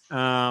season,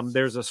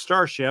 there's a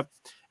starship,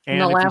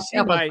 and in the last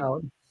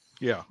episode,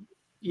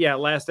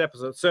 last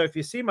episode. So if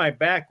you see my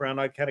background,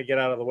 I'd kind of get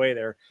out of the way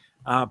there.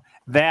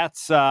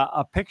 That's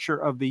a picture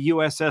of the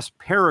USS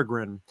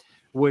Peregrine,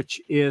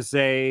 which is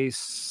I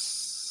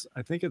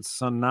think it's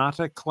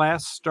Sonata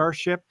class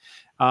starship,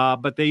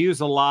 but they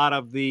use a lot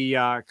of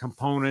the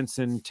components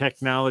and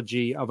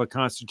technology of a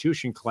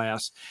Constitution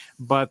class,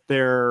 but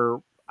they're,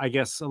 I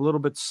guess, a little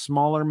bit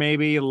smaller,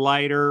 maybe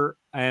lighter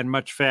and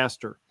much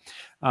faster.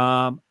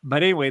 But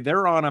anyway,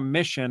 they're on a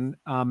mission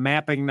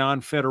mapping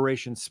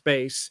non-Federation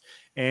space,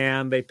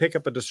 and they pick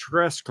up a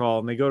distress call,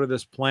 and they go to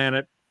this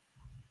planet.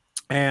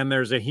 And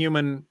there's a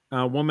human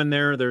woman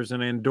there. There's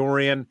an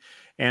Andorian,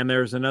 and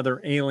there's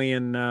another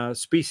alien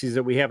species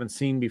that we haven't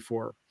seen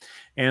before.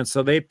 And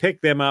so they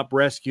pick them up,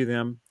 rescue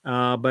them.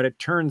 But it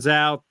turns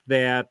out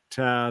that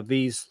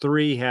these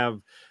 3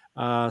 have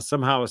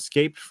somehow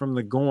escaped from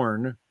the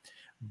Gorn.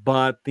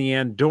 But the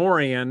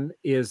Andorian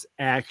is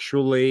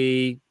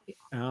actually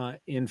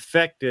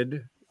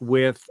infected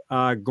with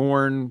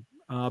Gorn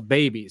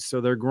babies, so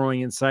they're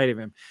growing inside of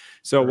him.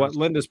 So what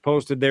Linda's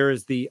posted there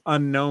is the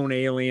unknown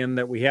alien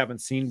that we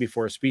haven't seen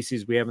before, a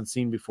species we haven't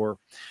seen before.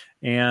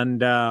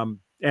 And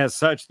as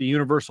such, the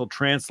universal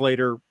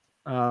translator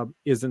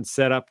isn't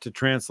set up to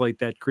translate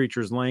that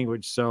creature's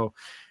language, so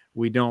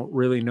we don't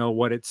really know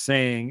what it's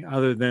saying,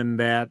 other than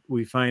that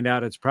we find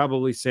out it's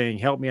probably saying,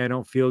 "Help me, I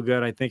don't feel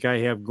good. I think I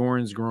have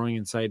Gorns growing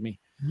inside me."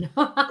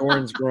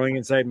 Gorns growing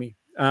inside me.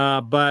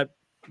 But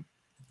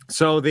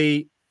so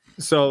the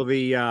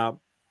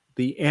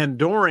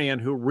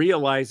Andorian, who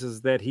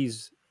realizes that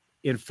he's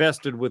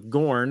infested with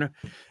Gorn,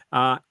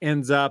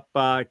 ends up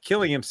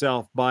killing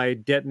himself by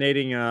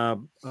detonating a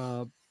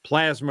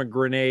plasma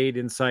grenade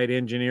inside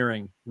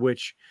engineering,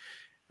 which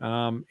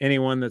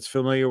anyone that's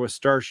familiar with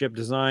starship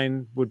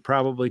design would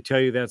probably tell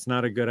you that's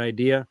not a good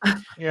idea.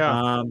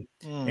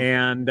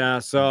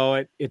 And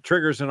so it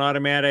triggers an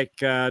automatic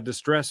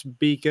distress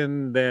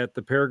beacon that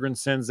the Peregrine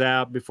sends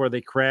out before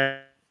they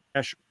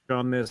crash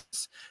on this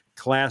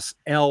Class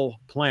L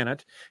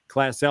planet.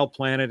 Class L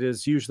planet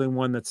is usually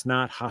one that's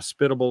not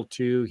hospitable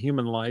to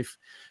human life.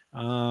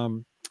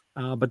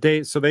 But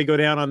they go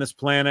down on this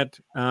planet,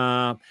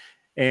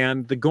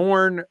 and the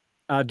Gorn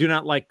do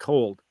not like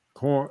cold.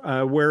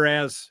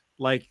 Whereas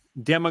like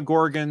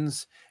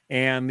Demogorgons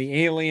and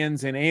the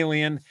aliens in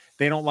Alien,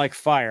 they don't like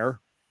fire.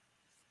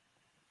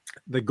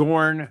 The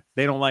Gorn,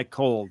 they don't like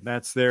cold.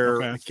 That's their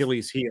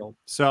Achilles heel.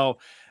 So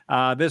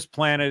this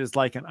planet is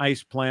like an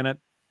ice planet.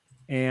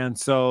 And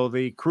so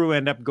the crew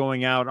end up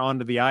going out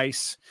onto the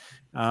ice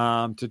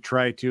to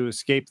try to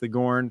escape the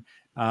Gorn.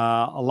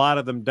 A lot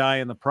of them die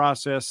in the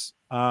process.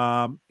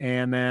 And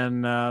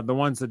then the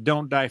ones that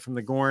don't die from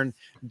the Gorn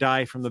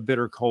die from the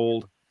bitter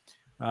cold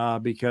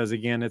because,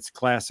 again, it's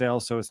Class L,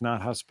 so it's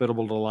not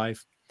hospitable to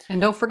life.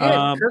 And don't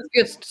forget,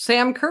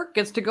 Sam Kirk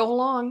gets to go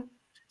along.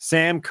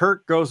 Sam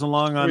Kirk goes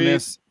along on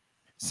this.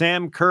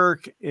 Sam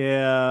Kirk,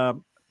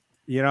 I'm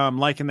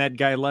liking that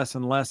guy less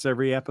and less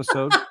every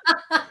episode.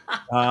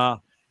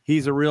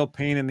 He's a real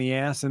pain in the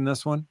ass in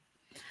this one.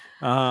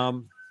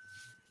 And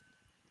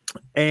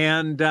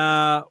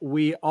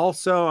we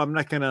also, I'm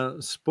not going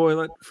to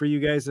spoil it for you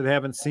guys that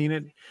haven't seen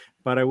it,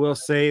 but I will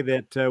say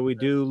that we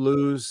do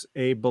lose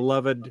a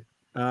beloved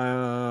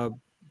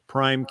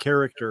Prime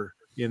character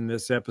in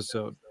this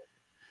episode.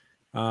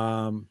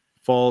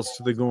 Falls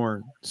to the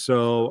Gorn.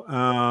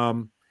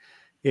 So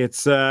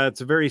it's a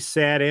very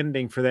sad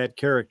ending for that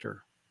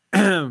character.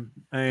 And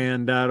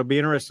it'll be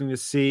interesting to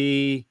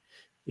see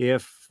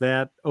if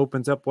that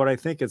opens up what I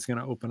think it's going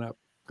to open up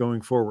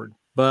going forward.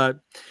 But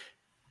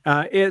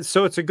it's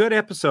a good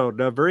episode,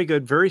 very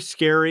good, very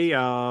scary,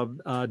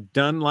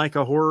 done like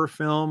a horror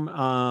film.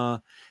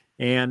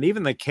 And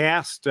even the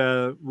cast,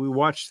 we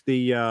watched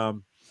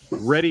the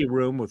Ready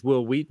Room with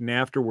Will Wheaton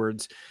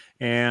afterwards.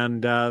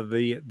 And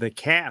the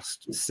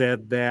cast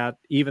said that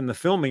even the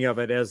filming of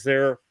it, as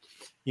they're,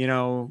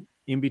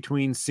 in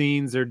between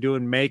scenes, they're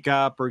doing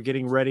makeup or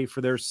getting ready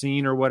for their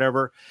scene or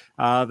whatever.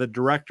 The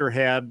director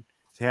had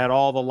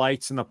all the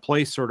lights in the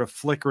place sort of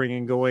flickering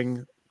and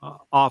going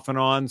off and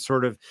on,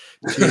 sort of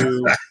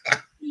to,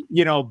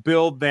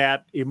 build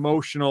that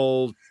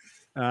emotional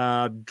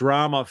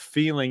drama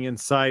feeling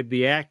inside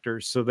the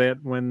actors, so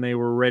that when they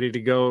were ready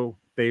to go,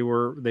 they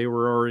were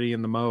already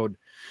in the mode.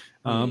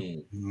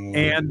 And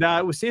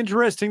it was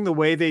interesting the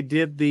way they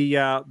did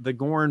the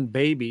Gorn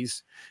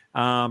babies.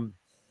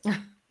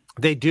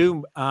 They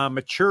do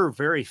mature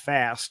very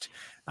fast.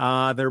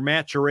 Their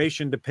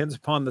maturation depends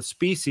upon the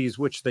species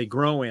which they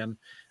grow in.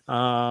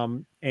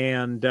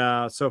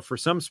 So for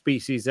some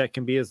species, that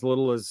can be as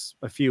little as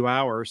a few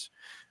hours.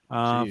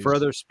 For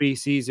other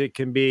species, it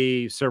can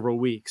be several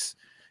weeks.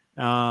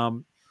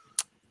 But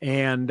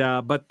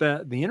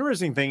the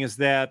interesting thing is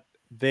that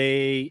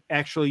they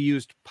actually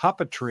used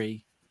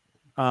puppetry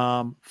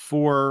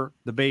for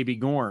the baby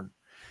Gorn,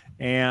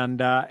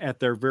 and at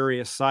their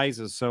various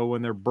sizes. So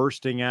when they're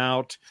bursting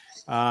out,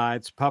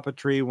 it's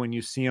puppetry. When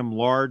you see them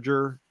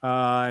larger,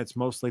 it's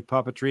mostly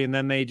puppetry. And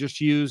then they just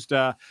used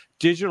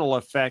digital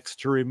effects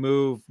to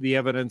remove the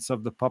evidence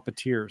of the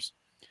puppeteers.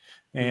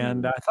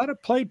 And I thought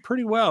it played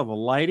pretty well. The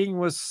lighting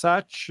was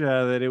such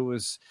that it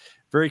was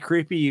very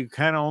creepy. You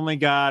kind of only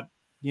got,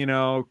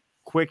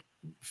 quick,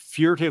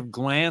 furtive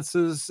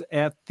glances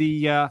at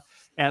the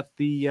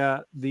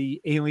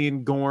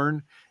alien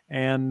Gorn.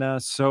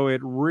 And so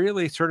it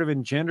really sort of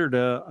engendered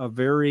a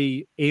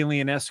very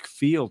alien-esque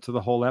feel to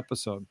the whole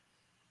episode.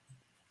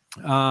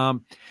 So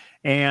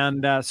in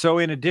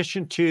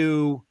addition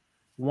to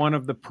one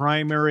of the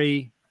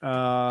primary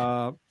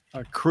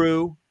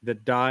crew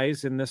that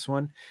dies in this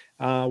one,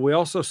 we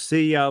also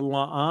see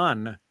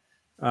La'an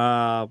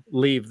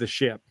leave the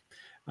ship.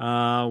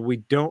 We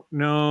don't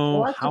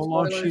know how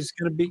long she's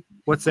going to be.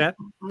 What's that?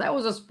 That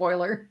was a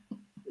spoiler.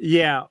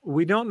 Yeah,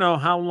 we don't know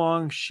how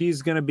long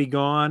she's going to be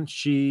gone.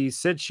 She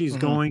said she's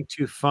going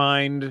to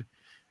find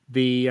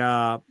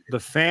the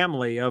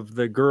family of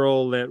the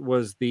girl that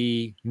was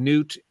the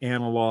Newt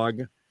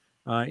analog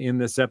in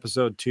this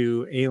episode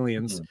to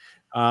Aliens.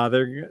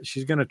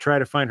 She's going to try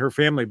to find her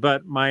family.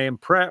 But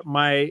while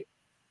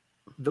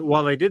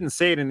they didn't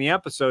say it in the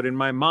episode, in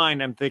my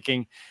mind, I'm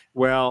thinking,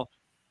 well,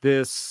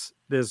 this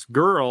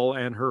girl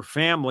and her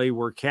family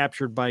were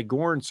captured by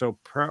Gorn, so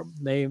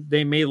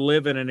they may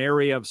live in an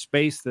area of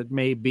space that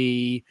may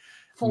be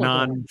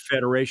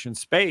non-Federation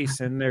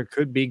space, and there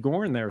could be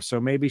Gorn there. So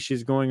maybe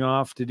she's going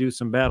off to do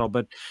some battle,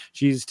 but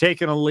she's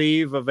taken a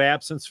leave of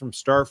absence from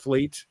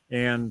Starfleet,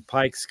 and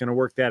Pike's going to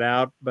work that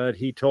out. But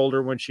he told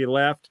her when she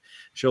left,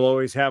 she'll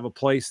always have a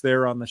place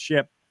there on the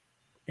ship,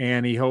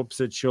 and he hopes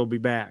that she'll be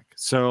back.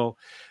 So,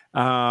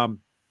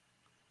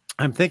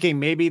 I'm thinking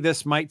maybe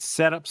this might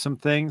set up some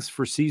things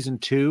for season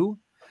 2,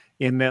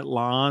 in that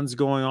La'an's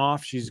going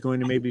off. She's going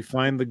to maybe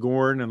find the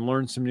Gorn and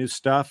learn some new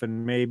stuff.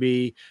 And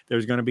maybe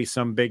there's going to be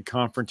some big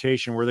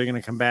confrontation where they're going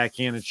to come back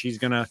in and she's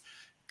going to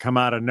come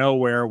out of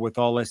nowhere with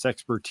all this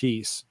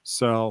expertise.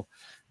 So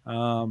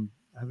I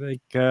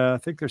think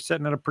they're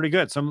setting it up pretty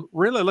good. So I'm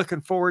really looking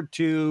forward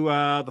to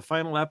the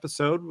final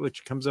episode,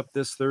 which comes up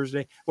this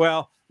Thursday.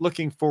 Well,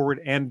 looking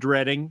forward and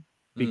dreading,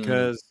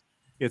 because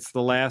it's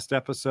the last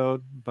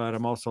episode, but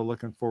I'm also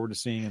looking forward to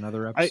seeing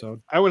another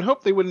episode. I would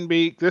hope they wouldn't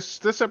be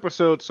this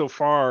episode so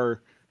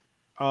far.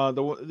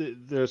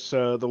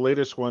 The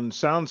latest one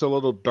sounds a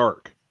little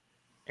dark.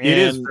 It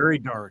is very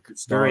dark.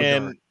 It's very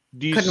dark.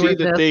 Do you see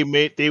that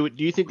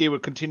do you think they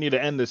would continue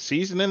to end the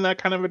season in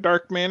that kind of a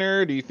dark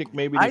manner? Or do you think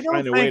maybe they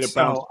find a way to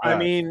bounce back? I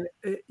mean,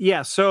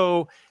 yeah.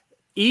 So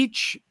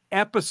each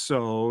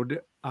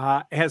episode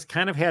has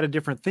kind of had a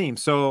different theme.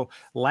 So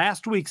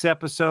last week's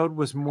episode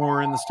was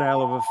more in the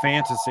style of a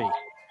fantasy.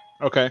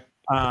 Okay.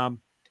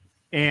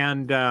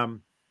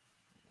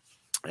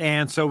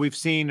 And so we've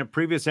seen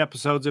previous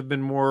episodes have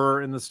been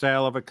more in the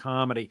style of a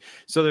comedy.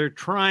 So they're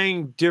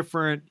trying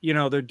different,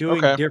 they're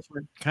doing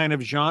different kind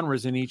of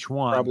genres in each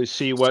one. Probably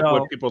see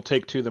what people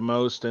take to the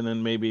most and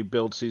then maybe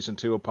build season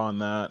 2 upon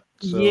that.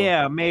 So.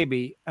 Yeah,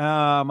 maybe.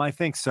 I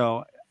think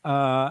so.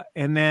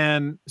 And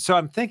then, so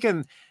I'm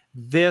thinking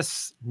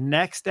this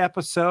next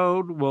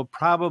episode will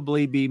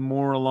probably be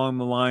more along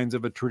the lines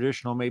of a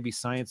traditional, maybe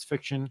science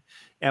fiction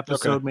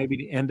episode, maybe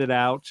to end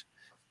out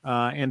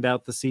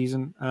the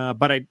season.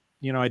 But I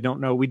don't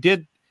know. We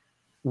did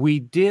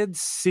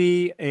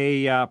see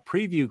a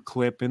preview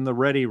clip in the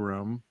Ready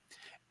Room,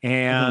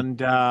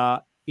 and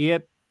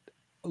it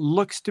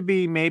looks to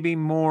be maybe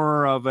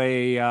more of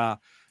a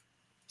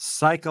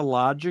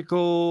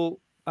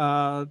psychological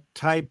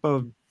type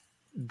of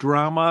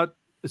drama,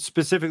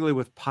 specifically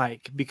with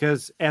Pike,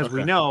 because as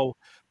we know,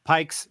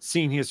 Pike's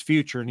seen his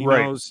future, and he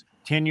knows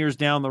 10 years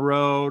down the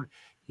road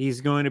he's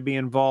going to be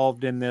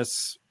involved in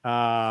this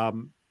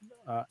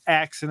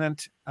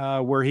accident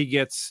where he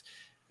gets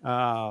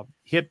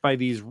hit by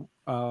these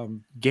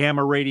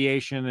gamma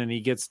radiation, and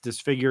he gets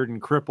disfigured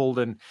and crippled,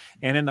 and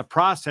in the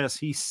process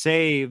he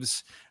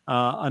saves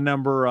a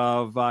number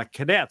of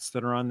cadets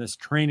that are on this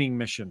training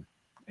mission.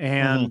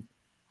 And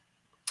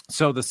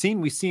so the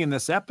scene we see in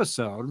this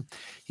episode,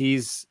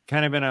 he's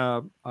kind of in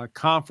a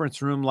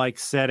conference room like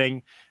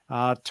setting,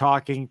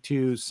 talking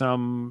to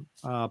some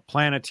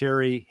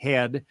planetary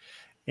head,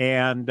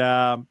 and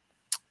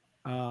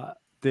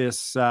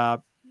this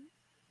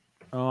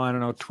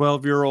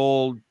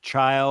 12-year-old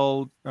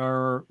child,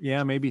 or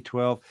maybe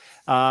 12,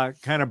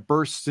 kind of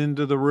bursts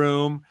into the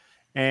room,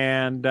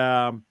 and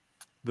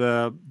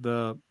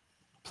the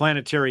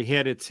planetary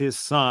head, it's his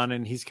son,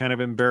 and he's kind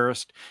of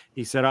embarrassed.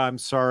 He said, "I'm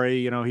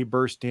sorry, he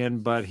burst in,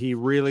 but he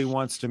really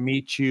wants to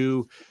meet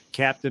you,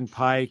 Captain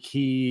Pike.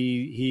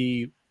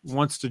 He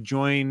wants to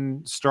join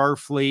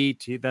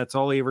Starfleet. That's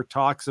all he ever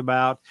talks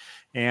about.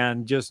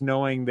 And just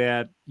knowing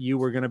that you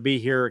were going to be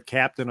here, a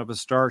captain of a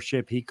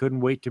starship, he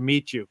couldn't wait to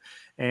meet you."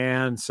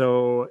 And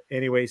so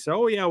anyway,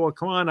 well,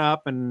 come on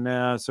up.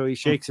 And so he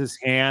shakes his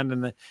hand,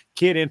 and the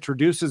kid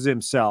introduces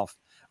himself.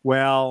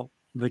 Well,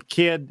 the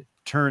kid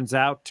turns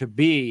out to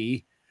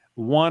be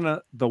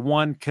the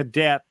one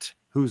cadet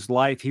whose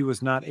life he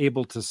was not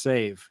able to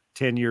save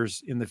 10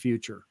 years in the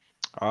future.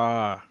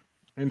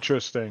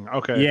 Interesting.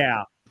 Okay.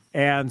 Yeah.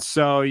 And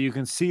so you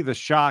can see the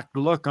shocked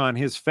look on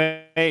his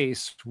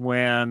face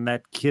when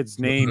that kid's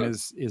name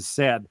is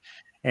said,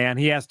 and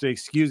he has to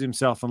excuse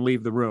himself and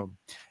leave the room.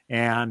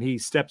 And he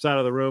steps out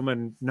of the room,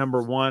 and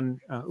number one,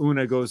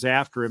 Una goes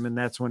after him. And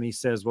that's when he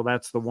says, "Well,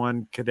 that's the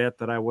one cadet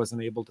that I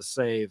wasn't able to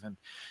save."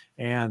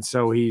 And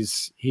so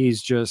he's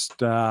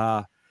just,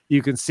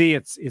 you can see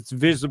it's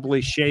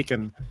visibly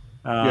shaken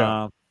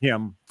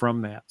him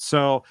from that.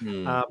 So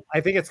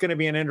I think it's going to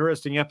be an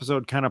interesting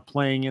episode kind of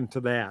playing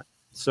into that.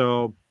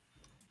 So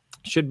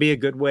should be a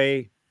good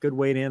way to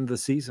end the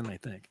season, I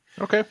think.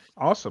 Okay.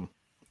 Awesome.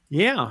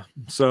 Yeah.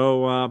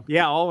 So,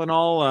 all in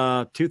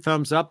all, 2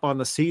 thumbs up on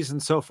the season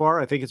so far.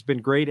 I think it's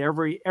been great.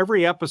 Every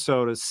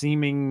episode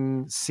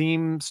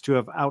seems to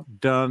have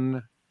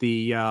outdone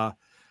the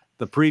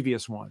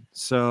previous one.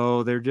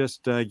 So they're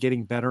just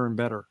getting better and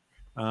better.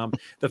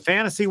 The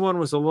fantasy one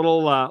was a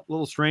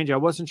little strange. I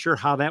wasn't sure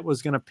how that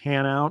was going to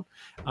pan out.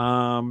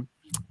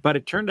 But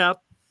it turned out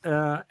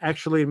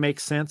actually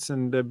makes sense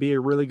and be a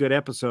really good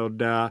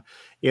episode.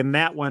 In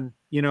that one,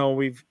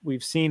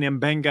 we've seen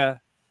Mbenga,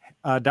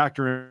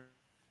 Dr.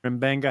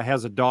 Mbenga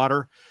has a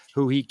daughter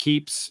who he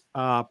keeps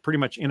pretty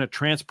much in a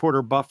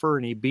transporter buffer,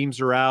 and he beams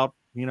her out,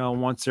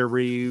 once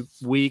every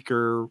week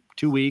or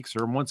 2 weeks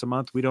or once a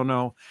month. We don't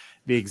know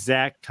the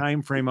exact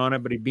time frame on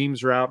it, but he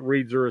beams her out,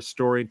 reads her a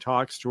story,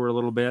 talks to her a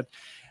little bit.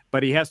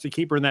 But he has to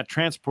keep her in that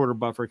transporter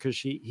buffer because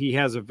she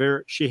has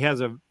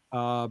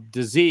a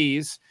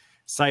disease,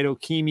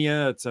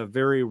 cytokemia. It's a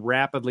very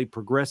rapidly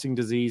progressing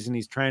disease, and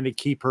he's trying to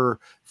keep her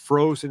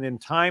frozen in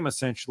time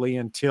essentially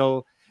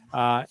until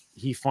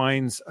he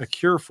finds a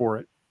cure for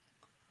it.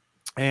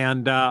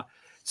 And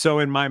so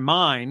in my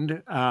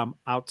mind,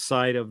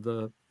 outside of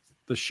the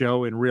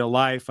show in real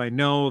life, I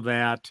know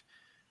that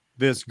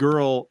this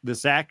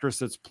actress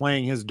that's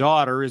playing his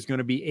daughter is going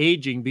to be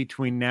aging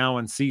between now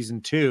and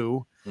season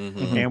 2.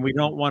 Mm-hmm. And we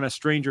don't want a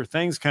Stranger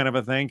Things kind of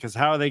a thing, because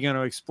how are they going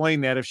to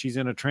explain that if she's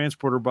in a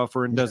transporter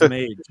buffer and doesn't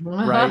age,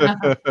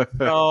 right?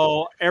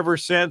 So ever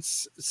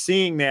since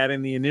seeing that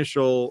in the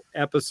initial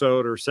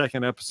episode or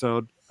second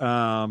episode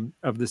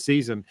of the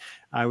season,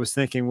 I was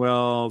thinking,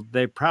 well,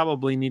 they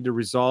probably need to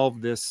resolve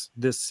this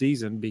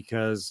season,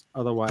 because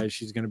otherwise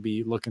she's going to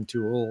be looking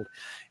too old.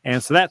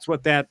 And so that's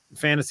what that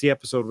fantasy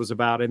episode was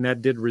about, and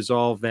that did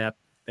resolve that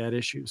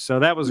issue.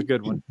 So that was a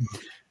good one.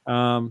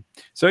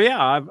 So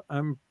yeah,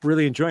 I'm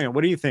really enjoying it.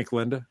 What do you think,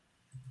 Linda?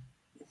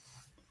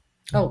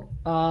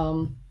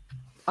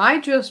 I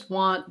just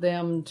want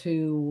them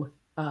to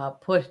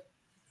put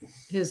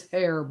his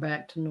hair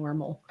back to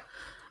normal.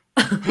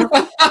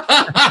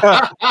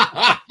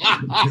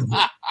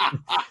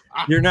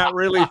 You're not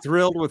really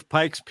thrilled with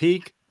Pikes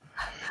Peak?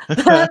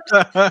 that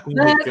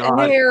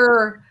God.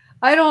 hair,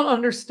 I don't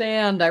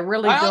understand. I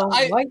really don't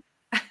like.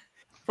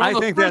 I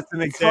think that's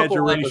an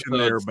exaggeration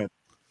there, but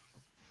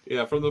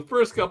yeah, from the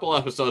first couple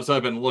episodes,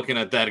 I've been looking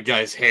at that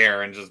guy's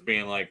hair and just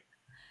being like,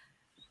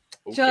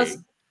 okay.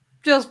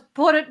 Just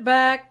put it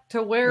back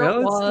to where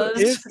it was.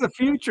 It's the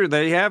future.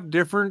 They have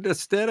different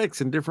aesthetics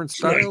and different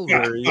styles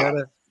there.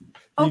 You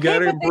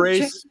gotta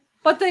embrace.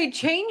 But they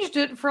changed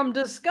it from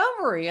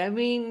Discovery. I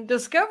mean,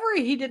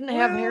 Discovery, he didn't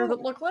have hair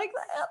that looked like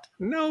that.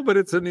 No, but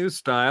it's a new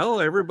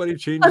style. Everybody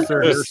changes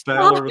their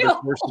hairstyle over the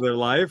course of their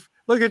life.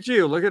 Look at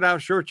you. Look at how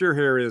short your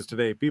hair is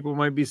today. People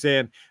might be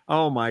saying,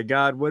 oh my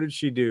God, what did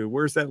she do?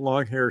 Where's that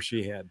long hair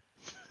she had?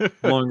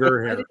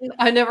 Longer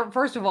hair.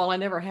 First of all, I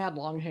never had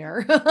long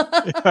hair.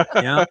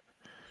 Yeah.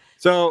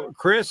 So,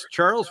 Chris,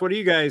 Charles, what do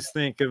you guys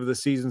think of the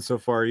season so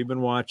far? You've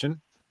been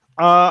watching.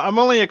 I'm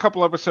only a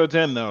couple episodes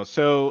in though,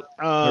 so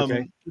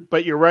okay.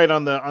 But you're right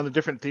on the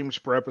different themes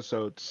per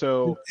episode.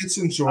 So it's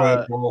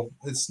enjoyable.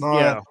 It's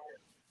not.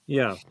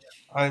 Yeah.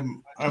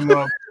 I'm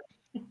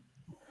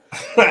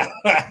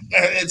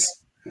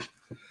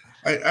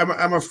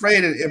I'm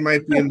afraid it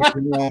might be in the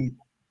realm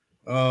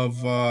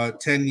of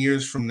 10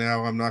 years from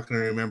now. I'm not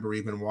going to remember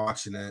even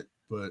watching it,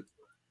 but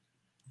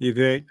you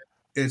think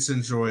it's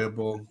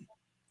enjoyable.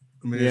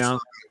 I mean,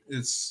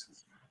 it's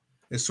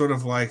sort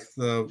of like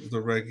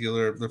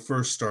the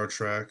first Star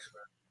Trek.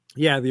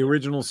 Yeah, the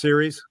original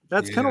series.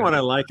 That's kind of what I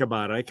like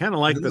about it. I kind of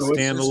like the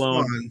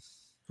standalone. Fun,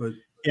 but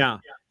yeah,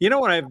 you know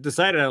what I've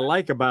decided I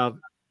like about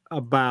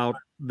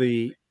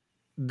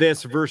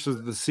this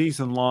versus the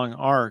season long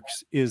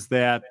arcs is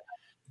that,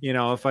 you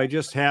know, if I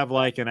just have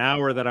like an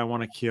hour that I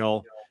want to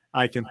kill,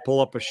 I can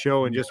pull up a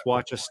show and just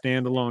watch a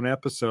standalone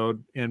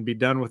episode and be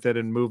done with it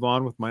and move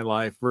on with my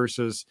life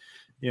versus,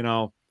 you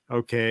know,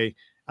 okay,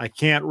 I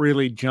can't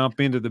really jump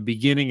into the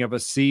beginning of a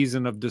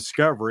season of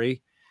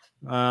Discovery.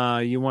 You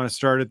want to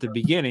start at the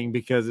beginning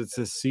because it's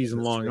a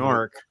season-long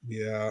arc.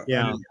 Yeah.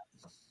 Yeah.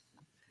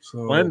 So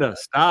Linda,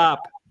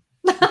 stop.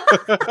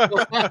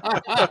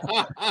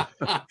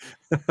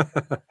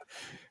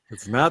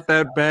 It's not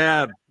that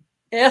bad.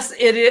 Yes,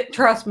 it is.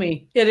 Trust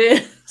me, it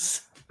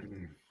is.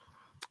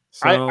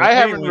 So, I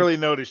haven't really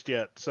noticed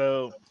yet,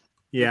 so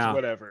yeah,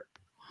 whatever.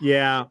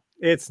 Yeah,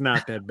 it's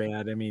not that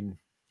bad. I mean,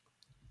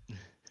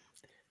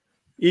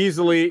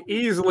 easily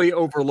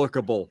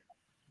overlookable,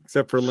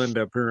 except for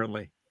Linda,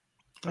 apparently.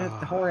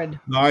 That's horrid.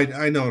 No,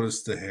 I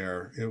noticed the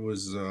hair. It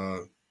was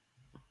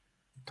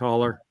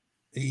taller.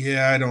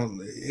 Yeah,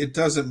 it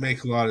doesn't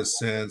make a lot of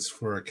sense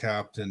for a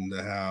captain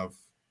to have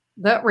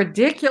that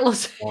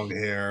ridiculous long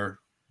hair.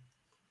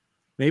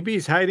 Maybe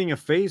he's hiding a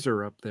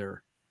phaser up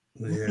there.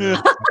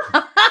 Yeah.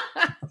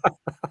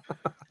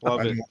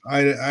 Love it.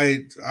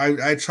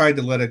 I tried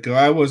to let it go.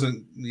 I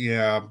wasn't.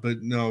 Yeah,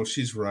 but no,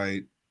 she's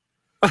right.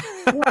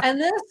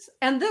 and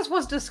this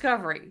was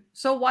Discovery.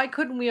 So why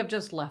couldn't we have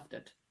just left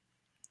it?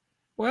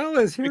 Well,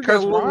 it's here a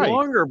little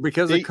longer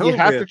because of COVID. You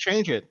have to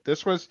change it.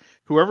 This was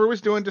whoever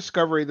was doing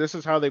Discovery. This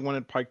is how they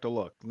wanted Pike to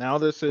look. Now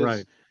this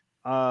is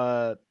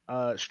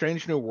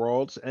Strange New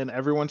Worlds, and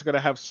everyone's going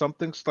to have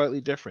something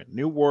slightly different.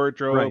 New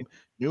wardrobe,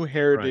 new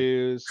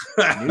hairdos.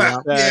 New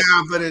yeah,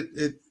 but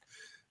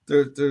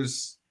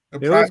there's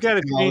they always got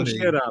to change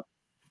shit up.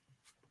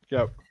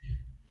 Yep.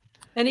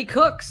 And he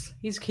cooks.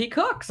 He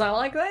cooks. I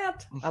like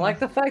that. I like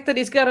the fact that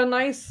he's got a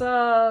nice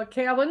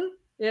cabin.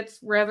 It's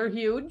rather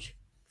huge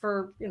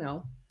for,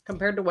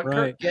 compared to what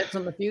Kirk gets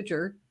in the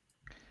future.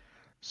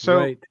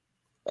 So,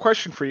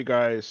 question for you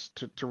guys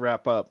to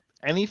wrap up.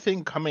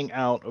 Anything coming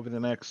out over the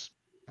next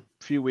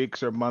few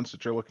weeks or months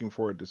that you're looking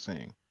forward to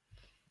seeing?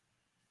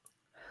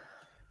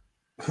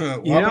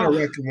 I'm going to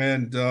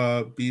recommend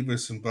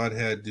Beavis and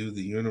Butthead Do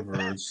the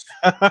Universe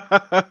on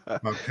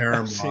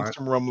Paramount. I've seen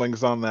some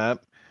rumblings on that.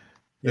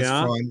 It's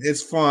fun.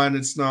 It's fun.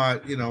 It's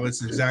not,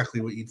 it's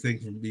exactly what you'd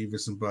think from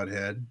Beavis and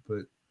Butthead,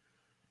 but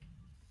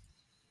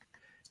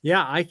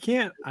yeah, I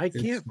can't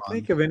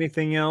think of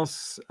anything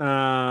else.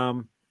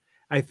 I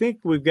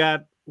think we've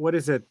got, what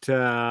is it?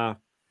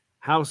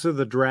 House of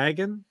the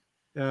Dragon.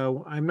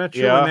 I'm not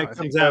sure when that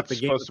comes out. That's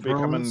supposed to be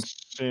coming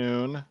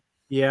soon.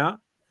 Yeah.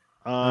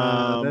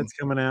 That's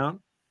coming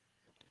out.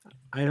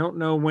 I don't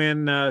know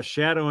when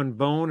Shadow and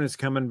Bone is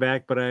coming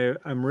back, but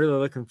I'm really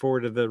looking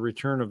forward to the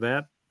return of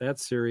that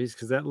series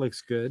because that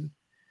looks good.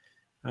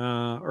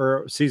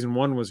 Or season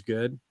 1 was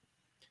good.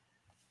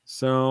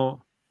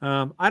 So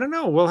I don't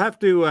know. We'll have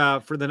to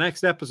for the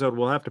next episode.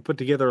 We'll have to put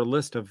together a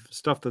list of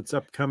stuff that's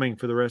upcoming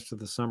for the rest of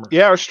the summer.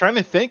 Yeah, I was trying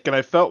to think, and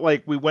I felt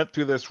like we went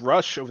through this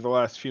rush over the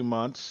last few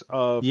months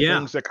of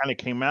things that kind of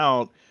came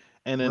out,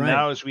 and then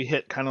now as we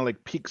hit kind of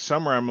like peak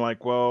summer, I'm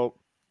like, well,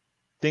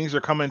 things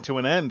are coming to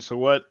an end. So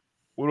what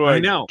what do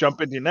I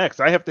jump into next?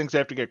 I have things I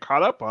have to get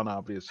caught up on,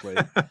 obviously.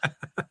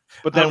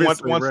 But then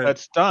once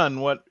that's done,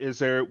 what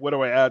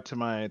do I add to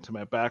my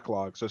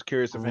backlog? So I was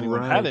curious if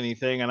anyone had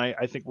anything, and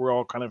I think we're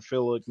all kind of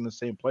feel like in the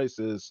same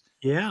places.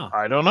 Yeah.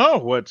 I don't know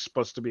what's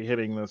supposed to be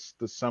hitting this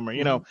summer.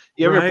 You know,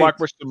 you have your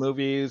blockbuster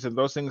movies, and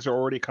those things are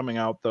already coming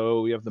out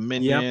though. You have the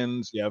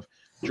Minions, you have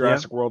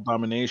Jurassic World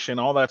Domination,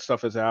 all that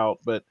stuff is out,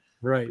 but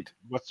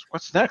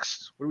what's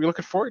next? What are we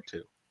looking forward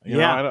to? You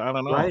know, I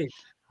don't know.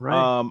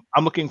 Right.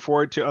 I'm looking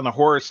forward to, on the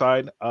horror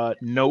side,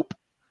 Nope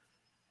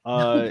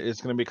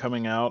is going to be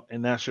coming out,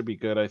 and that should be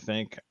good, I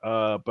think.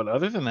 But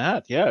other than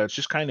that, it's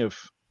just kind of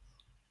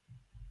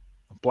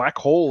a black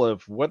hole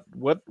of what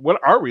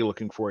are we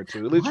looking forward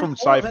to? At least from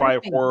sci-fi,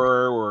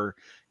 horror, or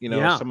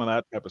some of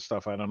that type of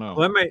stuff. I don't know.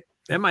 Well,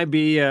 that might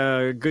be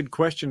a good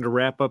question to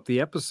wrap up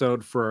the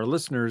episode for our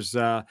listeners.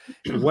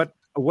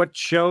 What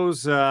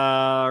shows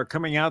are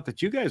coming out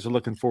that you guys are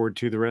looking forward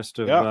to the rest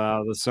of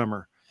the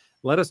summer?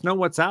 Let us know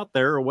what's out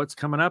there or what's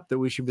coming up that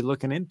we should be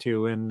looking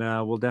into, and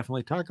we'll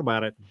definitely talk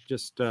about it.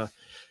 Just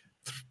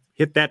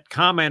hit that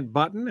comment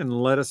button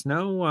and let us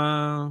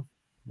know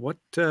what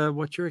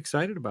you're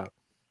excited about.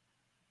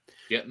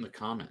 Get in the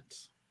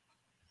comments.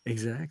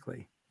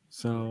 Exactly.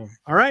 So,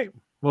 all right.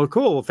 Well,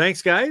 cool. Well,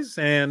 thanks, guys,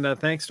 and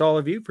thanks to all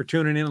of you for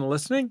tuning in and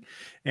listening,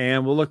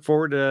 and we'll look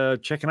forward to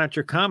checking out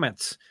your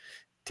comments.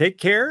 Take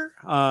care.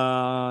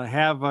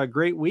 Have a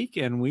great week,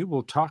 and we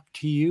will talk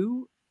to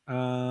you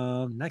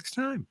next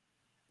time.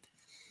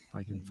 If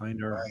I can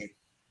find our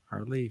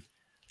leave.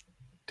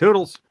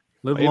 Toodles.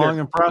 Live long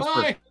and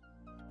prosper. Bye.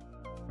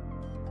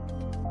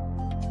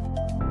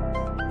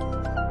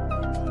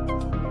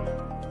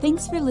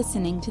 Thanks for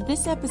listening to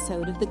this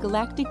episode of the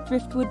Galactic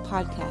Driftwood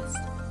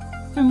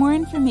Podcast. For more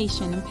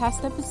information and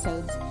past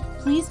episodes,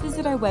 please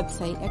visit our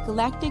website at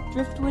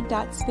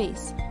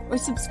galacticdriftwood.space or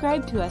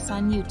subscribe to us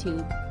on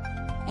YouTube.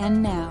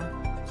 And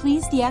now,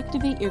 please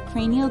deactivate your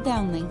cranial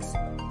downlinks,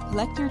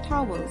 collect your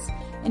towels,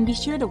 and be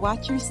sure to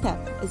watch your step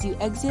as you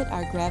exit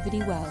our gravity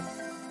well.